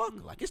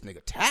motherfucker. Like this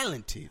nigga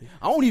talented.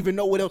 I don't even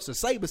know what else to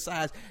say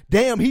besides,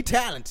 damn, he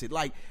talented.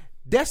 Like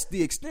that's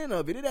the extent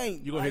of it. It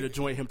ain't. You gonna like, hear the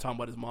joint him talking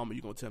about his mama?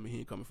 You gonna tell me he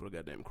ain't coming for the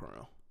goddamn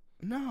crown?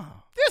 Nah,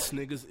 This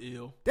nigga's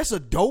ill. that's a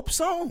dope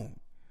song.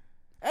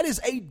 That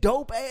is a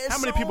dope ass. How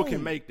many song. people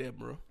can make that,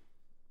 bro?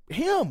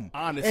 Him?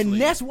 Honestly.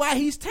 And that's why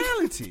he's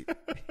talented.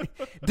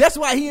 That's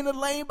why he in the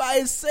lane by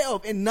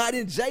himself and not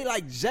in Jay.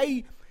 Like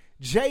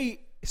Jay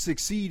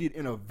succeeded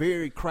in a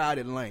very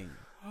crowded lane.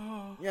 You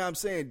know what I'm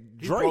saying?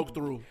 He broke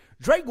through.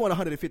 Drake going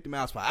 150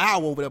 miles per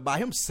hour over there by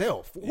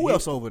himself. Who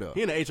else over there?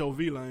 He in the HOV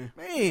lane.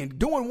 Man,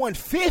 doing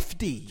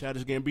 150.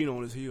 Childish Gambino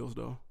on his heels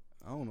though.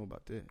 I don't know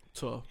about that.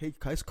 Tough.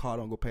 His car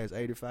don't go past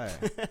 85.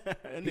 That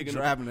He nigga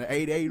driving an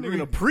 88 nigga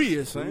in a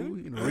Prius, ain't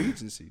dude, in a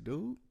Regency,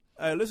 dude.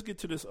 Hey, let's get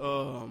to this.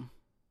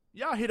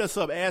 Y'all hit us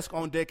up,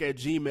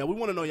 askondeck@gmail. We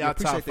want to know y'all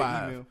appreciate top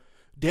that 5. email.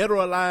 Dead or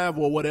alive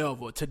or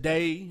whatever.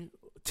 Today,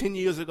 10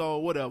 years ago,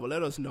 whatever.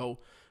 Let us know.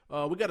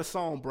 We got a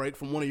song break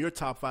from one of your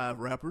top 5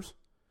 rappers,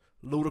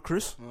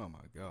 Ludacris. Oh my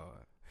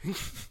God.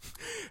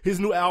 His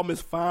new album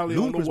is finally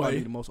on the Ludacris might way.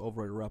 be the most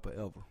overrated rapper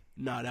ever.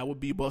 Nah, that would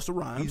be Busta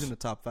Rhymes. He's in the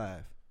top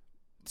 5.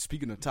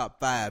 Speaking of top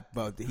 5,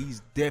 but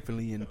he's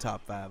definitely in the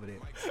top 5 of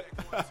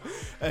that.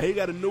 Hey, he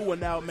got a new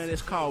one out, man.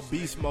 It's called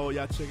Beast Mode.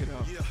 Y'all check it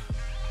out.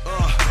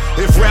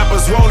 If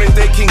rappers want it,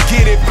 they can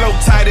get it. Flow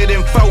tighter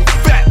than 4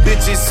 fat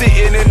bitches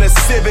sitting in a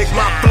Civic.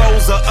 My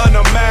flows are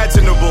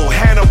unimaginable.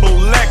 Hannibal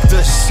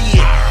Lecter,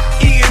 shit.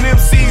 Eating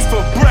MCs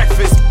for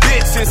breakfast,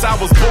 bitch. Since I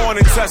was born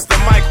and touched the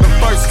mic the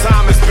first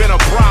time, it's been a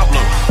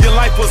problem. Your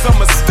life was a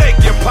mistake.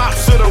 Your pop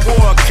should've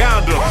wore a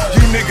condom.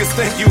 You niggas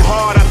think you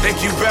hard, I think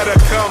you better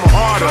come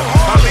harder.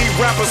 I leave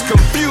rappers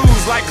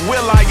confused like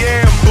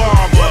Will.I.Am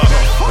Barber.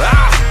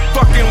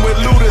 Fucking with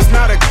Luda's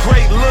not a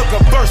great look.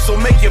 A verse will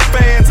make your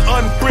fans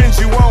unfriend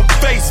you on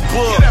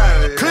Facebook.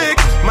 Click,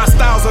 my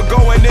styles are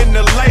going in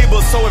the label.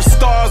 So if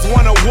stars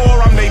want a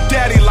war, I'm they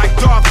daddy like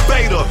Darth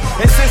Vader.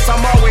 And since I'm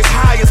always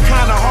high, it's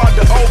kinda hard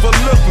to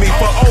overlook me.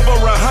 For over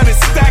 100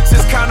 stacks,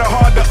 it's kinda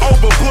hard to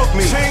overbook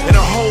me. And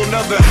a whole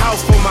nother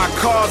house for my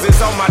cars is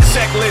on my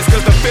checklist.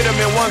 Cause to fit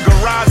them in one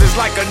garage is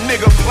like a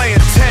nigga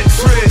playing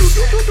Tetris.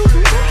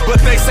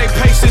 But they say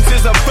patience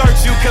is a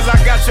virtue. Cause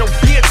I got your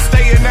bitch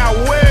staying out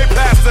way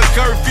past the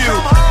curfew.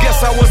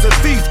 Guess I was a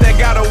thief that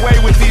got away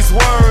with these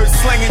words.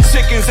 Slinging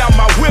chickens out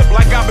my whip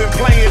like I've been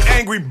playing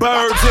Angry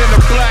Birds. In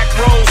a black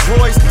Rolls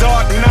Royce,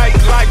 Dark Knight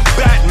like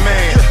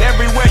Batman.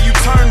 Everywhere you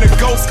turn, the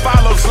ghost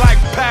follows like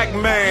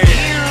Pac-Man.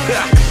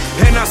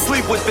 And I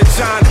sleep with the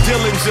John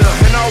Dillinger.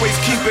 And always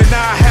keep an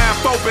eye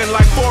half open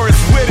like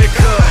Forrest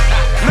Whitaker.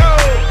 No,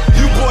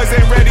 you boys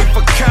ain't ready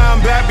for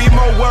combat. Be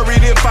more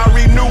worried if I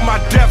renew my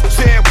Def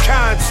Jam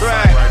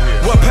contract.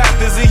 What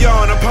path is he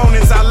on?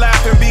 Opponents I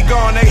laugh and be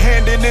gone. They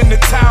handing in the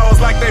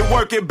towels like they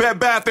work at Bed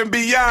Bath &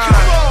 Beyond.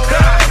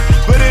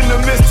 But in the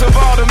midst of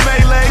all the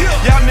melee,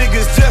 y'all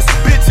niggas just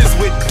bitches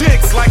with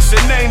dicks like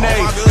Shanae.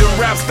 Them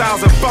rap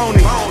styles are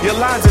phony. Your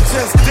lines are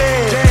just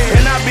dead.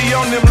 And I be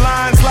on them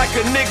lines like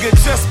a nigga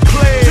just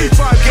played.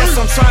 Guess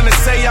I'm trying to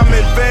say I'm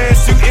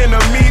advanced. You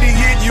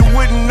intermediate. You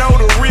wouldn't know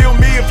the real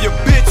me if your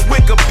bitch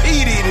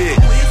Wikipedia'd it.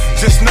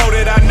 Just know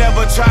that I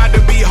never tried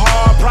to be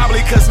hard. Probably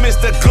cause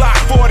Mr. Glock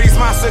 40's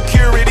my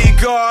security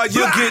guard.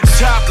 You'll get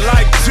chopped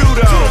like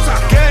judo.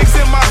 Gangs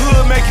in my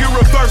hood make you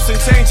reverse and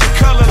change your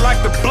color like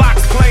the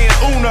blocks playing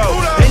Uno.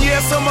 And yeah,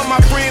 some of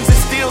my friends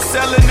are still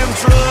selling them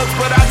drugs,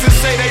 but I just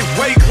say they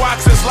Weight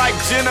Watchers like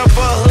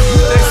Jennifer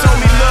Hood. They show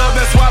me love,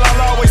 that's why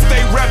I'll always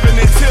stay reppin'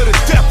 until the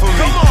death of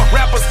me.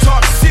 Rappers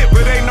talk shit,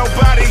 but ain't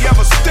nobody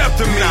ever stepped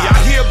to me. I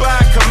hereby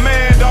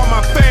command all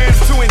my fans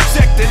to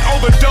inject an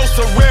overdose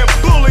of Red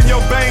Bull in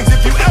your veins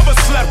if you ever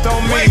slept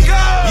on me.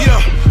 Yeah,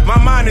 my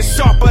mind is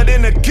sharper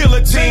than a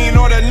guillotine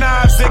or the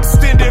knives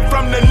extended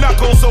from the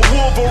knuckles of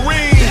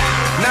Wolverine.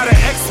 Not an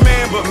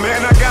X-Man, but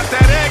man, I got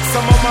that X.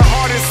 Some of my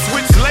artists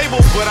switch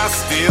labels, but I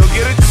still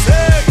get a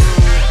check.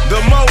 The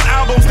more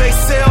albums they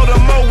sell,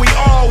 the more we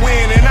all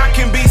win. And I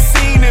can be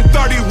seen in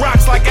 30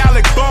 Rocks like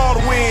Alec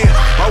Baldwin.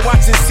 Or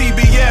watching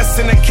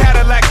CBS in a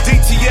Cadillac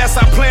DTS.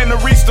 I plan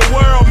to reach the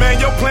world, man.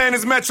 Your plan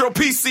is Metro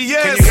PCS.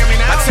 Can you hear me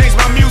now? I changed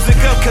my music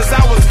up cause I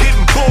was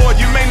getting bored.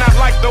 You may not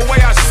like the way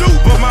I shoot,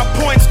 but my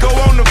points go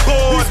on the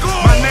board.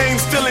 My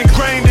name's still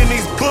ingrained in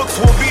these books,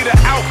 will be the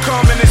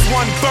outcome. And this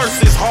one verse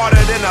is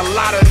harder than a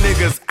lot of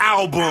niggas'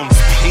 albums.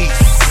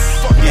 Peace.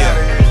 Fuck yeah.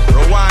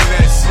 Rewind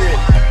that shit.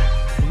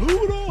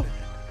 Luda.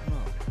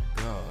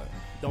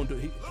 Don't do.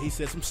 He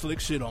said some slick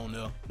shit on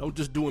there. Don't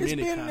just do him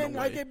any kind of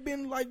way. It's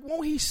been like,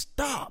 won't he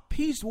stop?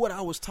 He's what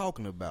I was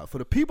talking about. For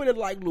the people that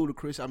like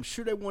Ludacris, I'm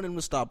sure they want him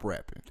to stop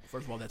rapping.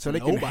 First of all, that's so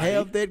they can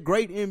have that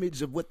great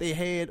image of what they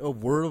had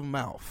of word of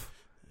mouth.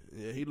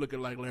 Yeah, he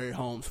looking like Larry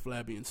Holmes,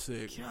 flabby and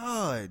sick.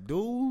 God,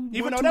 dude.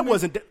 Even though that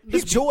wasn't...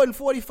 He's Jordan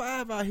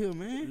 45 out here,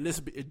 man.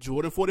 Listen,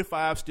 Jordan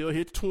 45 still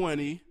hit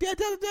 20.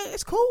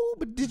 That's cool,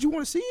 but did you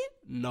want to see it?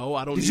 No,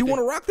 I don't. Did you want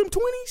to rock them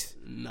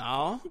 20s?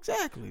 No.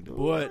 Exactly, dude.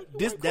 But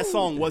that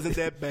song wasn't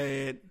that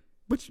bad.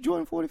 But you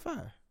Jordan 45.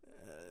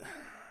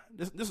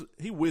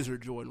 He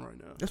Wizard Jordan right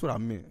now. That's what I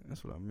meant.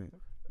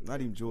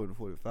 Not even Jordan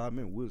 45. I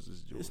meant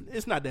Wizards Jordan.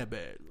 It's not that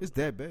bad. It's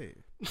that bad.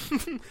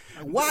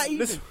 Why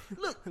even?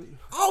 Look,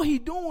 all he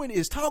doing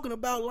is talking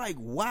about like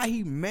why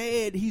he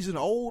mad he's an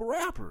old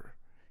rapper.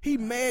 He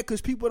mad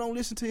because people don't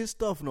listen to his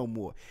stuff no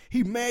more.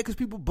 He mad because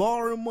people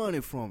borrowing money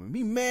from him.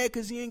 He mad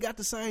because he ain't got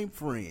the same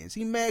friends.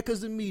 He mad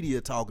because the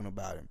media talking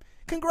about him.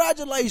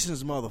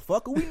 Congratulations,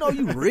 motherfucker. We know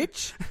you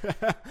rich.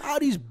 All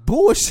these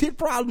bullshit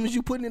problems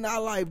you putting in our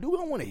life, dude, we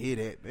don't want to hear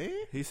that, man.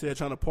 He said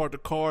trying to park the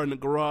car in the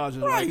garage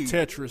is like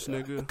Tetris,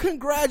 nigga.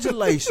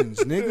 Congratulations,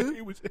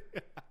 nigga.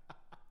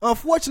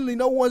 Unfortunately,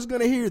 no one's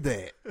going to hear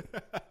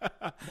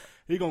that.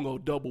 He going to go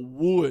double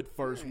wood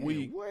first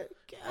week. What?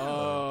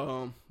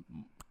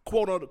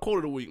 Quote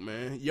of the week,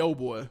 man. Yo,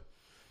 boy,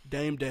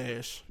 Dame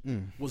Dash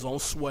was on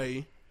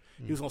Sway.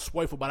 He was on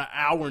Sway for about an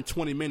hour and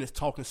 20 minutes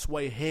talking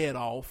Sway head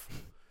off.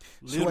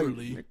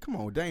 Literally. Sway, come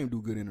on, Dame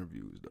do good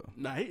interviews, though.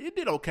 Nah, he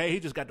did okay. He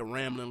just got to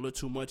rambling a little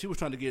too much. He was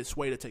trying to get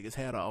Sway to take his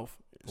hat off.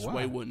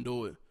 Sway wouldn't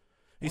do it.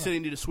 He said he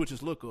needed to switch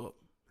his look up.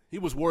 He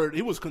was worried.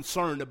 He was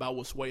concerned about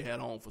what Sway had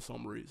on for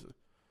some reason.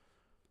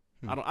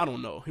 I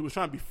don't know. He was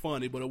trying to be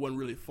funny, but it wasn't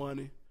really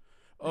funny.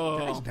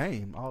 That's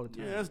Dame all the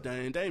time. Yeah, that's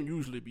Dame. Dame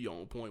usually be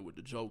on point with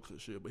the jokes and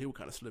shit, but he was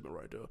kind of slipping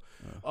right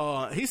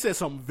there. He said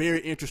something very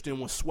interesting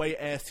when Sway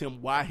asked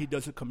him why he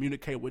doesn't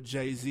communicate with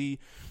Jay-Z.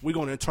 We're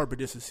going to interpret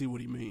this and see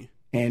what he means.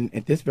 And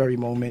at this very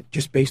moment,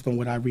 just based on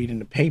what I read in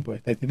the paper,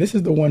 that this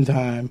is the one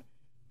time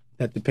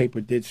that the paper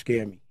did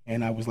scare me.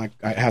 And I was like,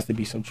 it has to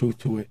be some truth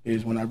to it,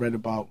 is when I read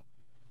about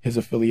his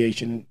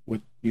affiliation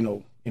with,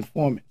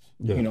 informants,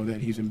 that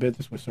he's in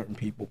business with certain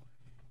people.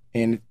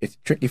 And it's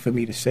tricky for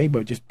me to say,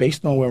 but just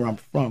based on where I'm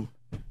from,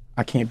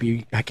 I can't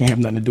have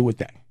nothing to do with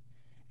that.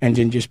 And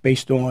then just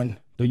based on...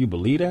 Do you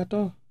believe that,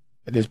 though?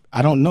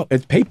 I don't know.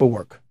 It's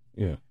paperwork.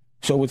 Yeah.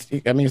 So it's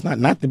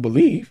not to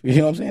believe. You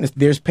know what I'm saying?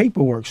 There's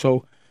paperwork.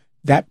 So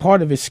that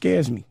part of it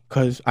scares me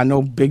because I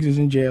know Biggs is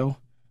in jail.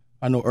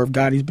 I know Irv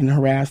Gotti's been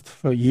harassed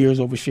for years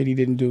over shit he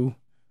didn't do.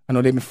 I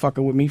know they've been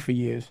fucking with me for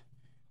years.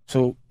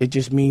 So it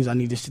just means I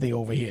need to stay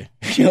over here.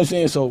 You know what I'm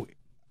saying? So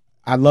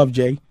I love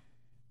Jay.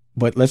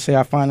 But let's say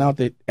I find out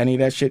that any of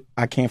that shit,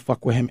 I can't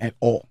fuck with him at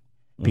all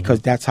because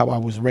that's how I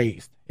was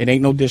raised. It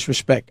ain't no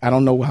disrespect. I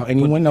don't know how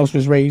anyone else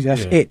was raised.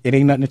 That's it. It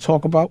ain't nothing to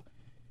talk about.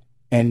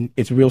 And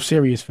it's real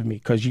serious for me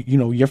because,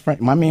 your friend,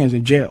 my man's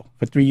in jail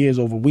for 3 years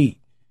over weed.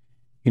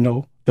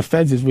 The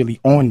feds is really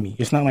on me.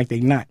 It's not like they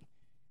not.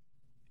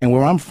 And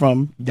where I'm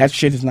from, that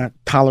shit is not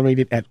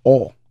tolerated at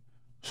all.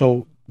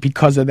 So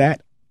because of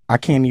that, I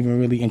can't even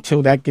really,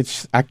 until that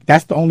gets,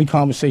 that's the only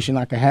conversation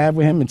I can have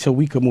with him until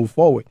we could move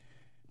forward.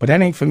 But that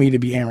ain't for me to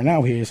be airing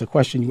out here. It's a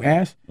question you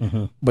asked.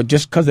 But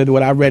just because of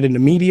what I read in the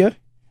media,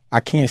 I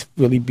can't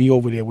really be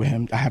over there with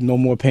him. I have no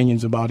more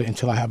opinions about it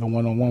until I have a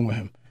one-on-one with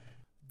him.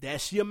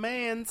 That's your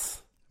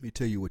man's. Let me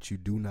tell you what you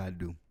do not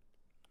do.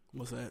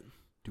 What's that?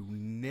 Do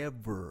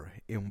never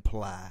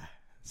imply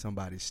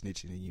somebody's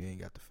snitching and you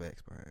ain't got the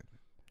facts behind it.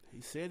 He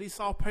said he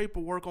saw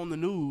paperwork on the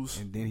news.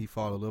 And then he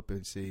followed up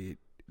and said,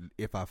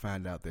 if I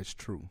find out that's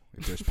true.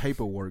 If there's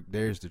paperwork,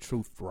 there's the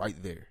truth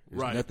right there.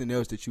 There's nothing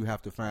else that you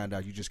have to find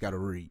out. You just got to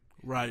read.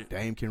 Right.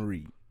 Dame can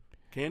read.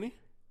 Can he?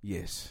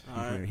 Yes.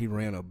 He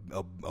ran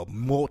a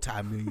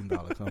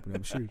multi-million-dollar company.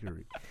 I'm sure he can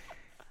read.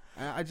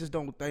 I just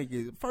don't think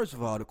it. First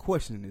of all, the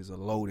question is a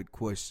loaded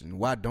question.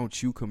 Why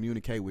don't you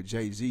communicate with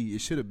Jay-Z?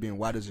 It should have been,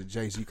 why doesn't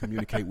Jay-Z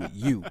communicate with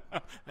you?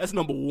 That's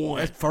number one.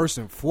 That first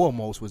and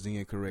foremost was the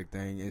incorrect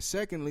thing. And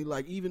secondly,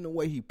 like, even the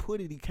way he put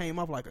it, he came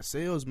off like a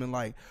salesman,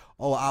 like,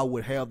 oh, I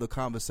would have the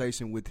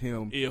conversation with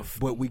him,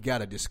 but we got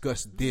to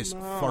discuss this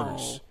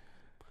first.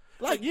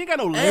 Like, you ain't got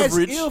no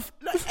leverage.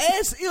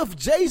 As if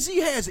Jay-Z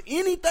has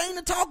anything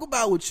to talk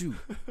about with you.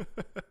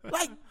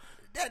 Like,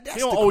 that's he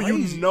don't owe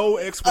you no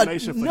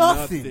explanation for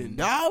nothing,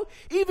 dog.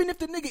 Even if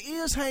the nigga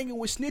is hanging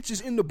with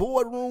snitches in the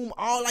boardroom,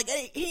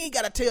 he ain't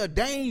gotta tell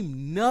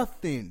Dame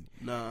nothing.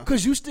 Nah,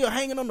 cause you still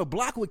hanging on the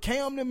block with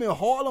Cam them in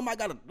Harlem. I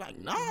gotta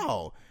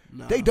no.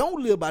 They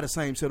don't live by the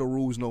same set of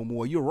rules no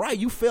more. You're right.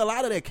 You fell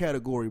out of that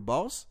category,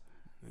 boss.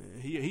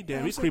 Yeah,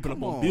 he's creeping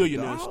up on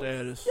billionaire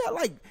status. Yeah,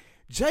 like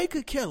Jay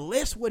could care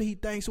less what he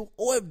thinks,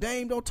 or if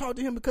Dame don't talk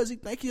to him because he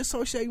think he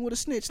associating with a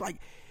snitch, like.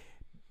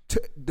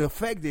 The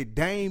fact that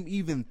Dame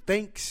even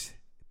thinks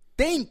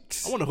I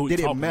wonder who that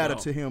it matter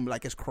about. To him,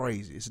 like, it's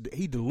crazy.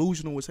 He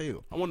delusional as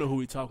hell. I wonder who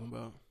he talking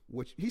about.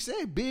 Which he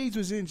said Biggs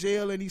was in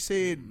jail, and he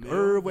said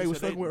Irv was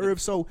fucking with Irv.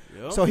 So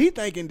he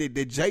thinking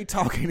that Jay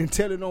talking and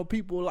telling on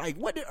people, like,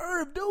 what did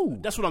Irv do?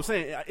 That's what I'm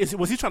saying.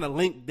 Was he trying to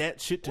link that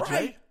shit to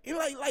Jay? And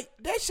like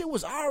that shit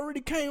was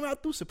already came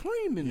out through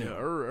Supreme in there. Yeah,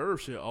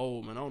 Irv shit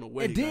old, man. I don't know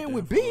where. And he then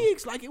with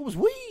Biggs, like, it was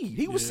weed.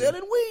 He was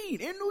selling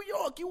weed in New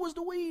York. He was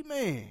the weed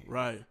man.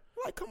 Right.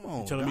 Like, come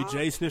on, you telling me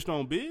Jay snitched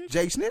on Biggs?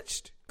 Jay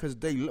snitched? Because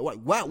they, like,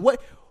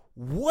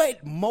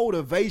 what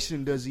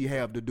motivation does he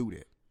have to do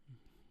that?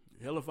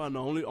 Hell if I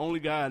know. Only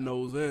guy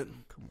knows that.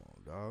 Come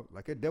on, dog.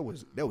 Like, that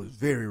was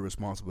very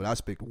irresponsible. I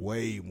expect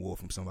way more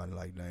from somebody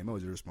like Dame. That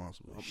was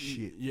irresponsible.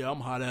 Shit. Yeah, I'm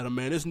hot at him,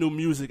 man. There's new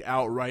music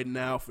out right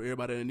now for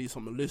everybody that needs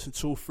something to listen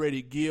to.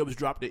 Freddie Gibbs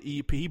dropped the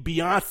EP. He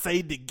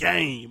Beyonce'd the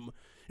game.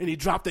 And he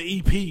dropped the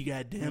EP,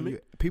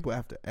 goddammit. People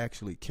have to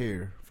actually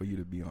care for you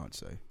to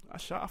Beyonce. I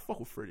fuck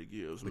with Freddie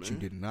Gibbs, but man. you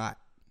did not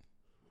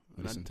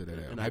listen to that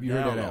album. Have you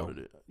heard that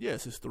album?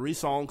 Yes, it's 3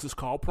 songs. It's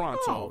called Pronto.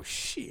 Oh,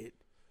 shit.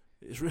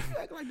 It's really,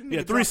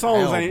 yeah, 3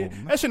 songs.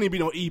 That shouldn't even be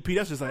no EP.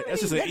 That's just an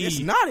E. It's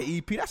not an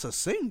EP. That's a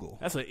single.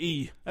 That's an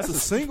E. That's a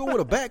single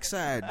with a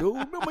backside, dude.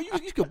 Remember,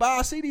 you could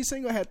buy a CD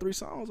single that had 3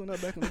 songs on that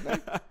back in the day.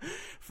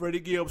 Freddie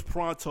Gibbs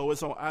Pronto.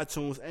 It's on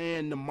iTunes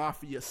and the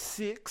Mafia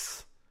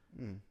 6.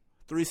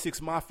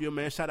 3-6 Mafia,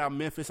 man. Shout out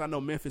Memphis. I know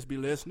Memphis be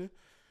listening.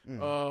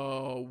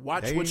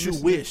 Watch What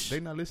You Wish. They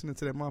not listening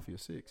to that Mafia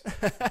 6.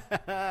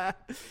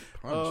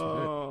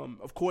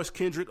 Of course,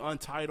 Kendrick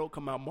Untitled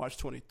come out March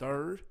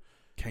 23rd.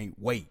 Can't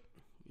wait.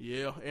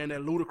 Yeah, and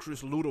that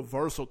Ludacris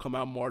Ludaversal come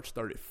out March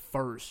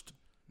 31st.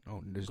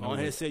 Oh, there's Go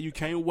ahead and say you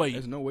can't wait.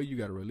 There's no way you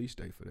got a release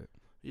date for that.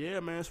 Yeah,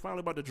 man, it's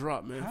finally about to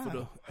drop, man. For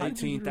the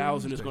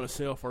 18,000 it's going to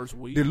sell first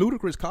week. Did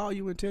Ludacris call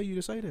you and tell you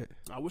to say that?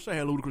 I wish I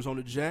had Ludacris on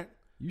the jack.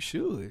 You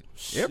should.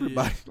 Shit.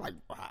 Everybody like.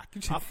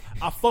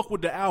 I fuck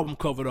with the album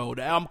cover though.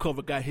 The album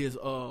cover got his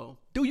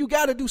Dude, you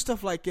gotta do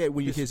stuff like that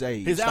when you're his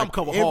age. His album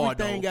cover hard,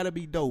 everything though. gotta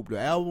be dope. The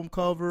album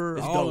cover,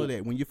 It's all dope. of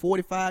that. When you're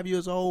 45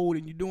 years old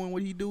and you're doing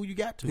what he do, you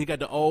got to. He got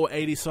the old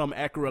 80-something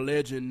Acura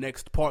Legend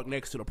parked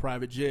next to the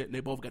private jet, and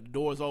they both got the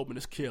doors open.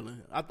 It's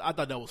killing. I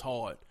thought that was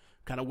hard.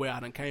 Kind of where I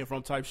done came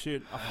from type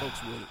shit. I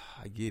fucks with it.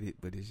 I get it,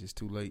 but it's just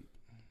too late.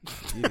 I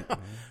get it, man.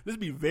 Let's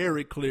be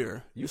very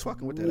clear. You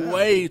fucking with that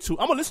way too.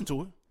 I'm gonna listen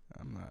to it.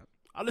 I'm not.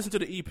 I listened to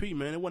the EP,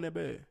 man. It wasn't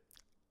that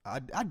bad.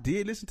 I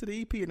did listen to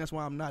the EP, and that's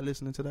why I'm not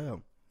listening to the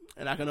album.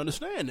 And I can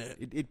understand that.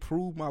 It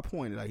proved my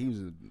point. Like, he was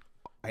an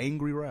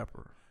angry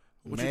rapper.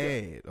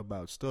 Mad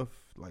about stuff.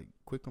 Like,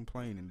 quit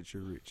complaining that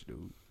you're rich,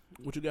 dude.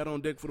 What you got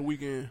on deck for the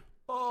weekend?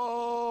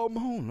 I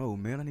don't know,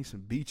 man. I need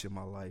some beach in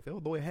my life.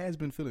 Although it has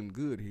been feeling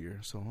good here,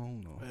 so I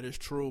don't know. That is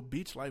true.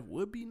 Beach life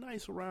would be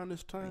nice around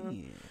this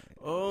time.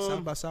 Yeah.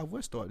 South by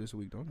Southwest start this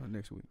week, don't it?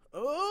 Next week.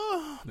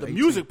 The 18th.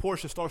 music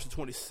portion starts the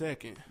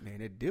 22nd. Man,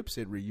 that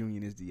Dipset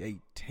reunion is the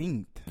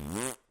 18th.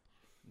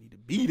 Need to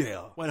be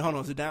there. Wait, hold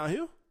on. Is it down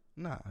here?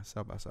 Nah,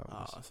 South by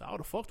Southwest. So I would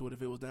have fucked with it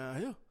if it was down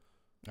here.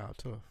 Oh,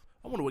 tough.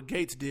 I wonder what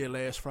Gates did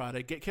last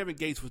Friday. Kevin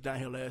Gates was down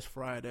here last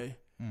Friday,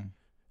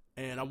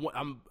 and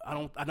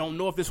I don't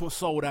know if this one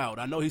sold out.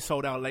 I know he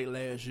sold out late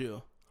last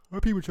year. Why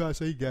people try to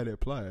say he got that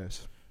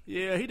pliers?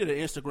 Yeah, he did an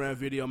Instagram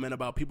video, man,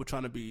 about people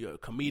trying to be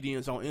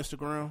comedians on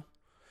Instagram.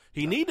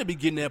 He need to be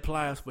getting that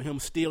pliers for him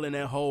stealing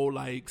that whole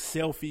like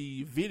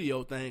selfie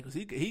video thing because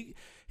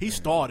he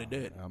started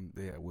that.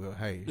 Yeah, well,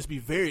 hey, Let's be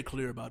very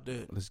clear about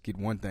that. let's get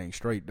one thing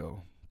straight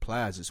though.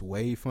 Pliers is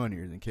way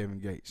funnier than Kevin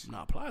Gates.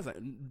 Nah, Pliers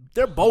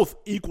they're both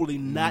equally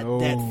not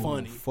that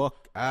funny.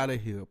 Fuck out of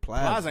here.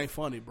 Pliers ain't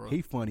funny, bro.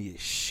 He funny as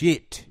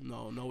shit.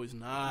 No, he's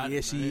not.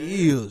 Yes, man.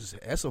 he is.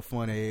 That's a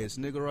funny ass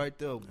nigga right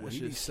there. Boy. That He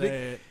shit be slick.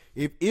 sad.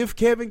 If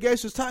Kevin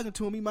Gates was talking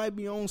to him, he might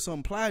be on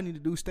some Pliers need to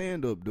do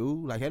stand up,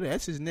 dude. Like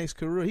that's his next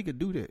career. He could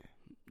do that.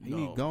 He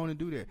need to go on and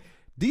do that.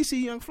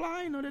 DC Young Fly,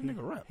 I ain't know that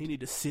nigga rap. He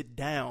need to sit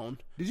down.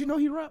 Did you know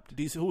he rapped?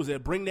 DC, who was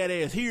that? Bring that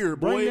ass here,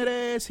 boy. Bring that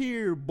ass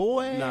here,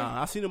 boy.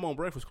 Nah, I seen him on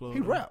Breakfast Club. He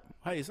rap.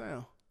 How you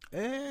sound?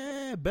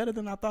 Better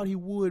than I thought he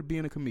would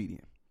being a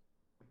comedian.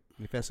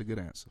 If that's a good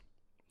answer.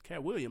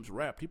 Cat Williams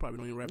rapped. He probably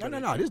don't even rap.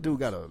 No. This dude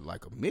got a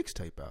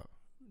mixtape out.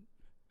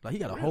 Like he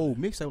got a whole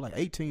mixtape with like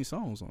 18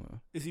 songs on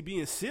it. Is he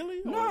being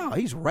silly? No,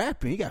 he's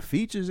rapping. He got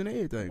features and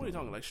everything. What are you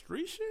talking, like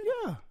street shit?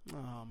 Yeah.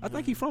 Oh, I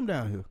think he from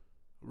down here.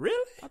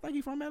 Really? I think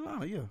he from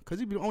Atlanta, yeah. Because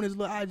he be on his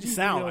little IG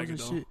Sound videos like and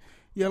it, shit.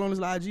 Yeah, on his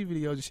little IG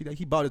videos and shit. Like,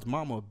 he bought his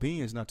mama a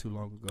Benz not too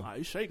long ago.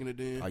 He's shaking it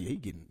then. Oh, yeah, he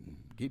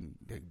getting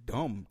that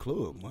dumb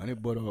club money,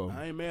 but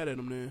I ain't mad at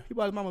him then. he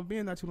bought his mama a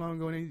Benz not too long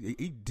ago, and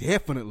he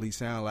definitely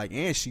sound like,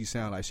 and she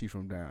sound like she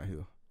from down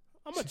here.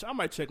 I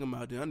might check him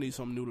out then. I need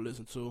something new to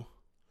listen to.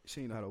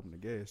 She ain't know how to open the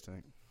gas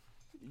tank.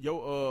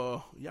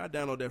 Yo, y'all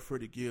download that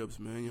Freddie Gibbs,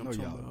 man. You know what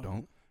I'm No, talking y'all about?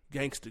 don't.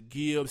 Gangsta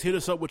Gibbs. Hit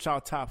us up with y'all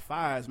top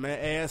fives, man.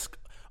 Ask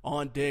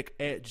on deck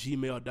at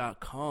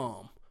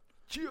gmail.com.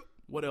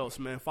 What else,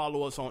 man?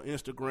 Follow us on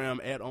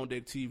Instagram at On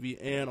Deck TV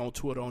and on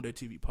Twitter On Deck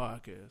TV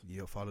Podcast.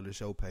 Yeah, follow the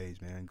show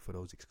page, man, for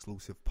those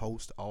exclusive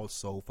posts.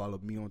 Also, follow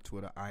me on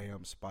Twitter. I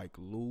am Spike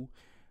Lou.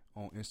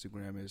 On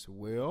Instagram as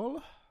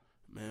well.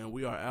 Man,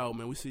 we are out,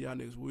 man. We see y'all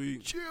next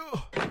week.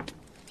 Chill.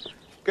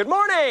 Good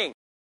morning.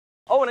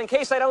 Oh, and in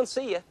case I don't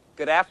see you,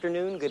 good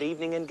afternoon, good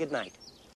evening, and good night.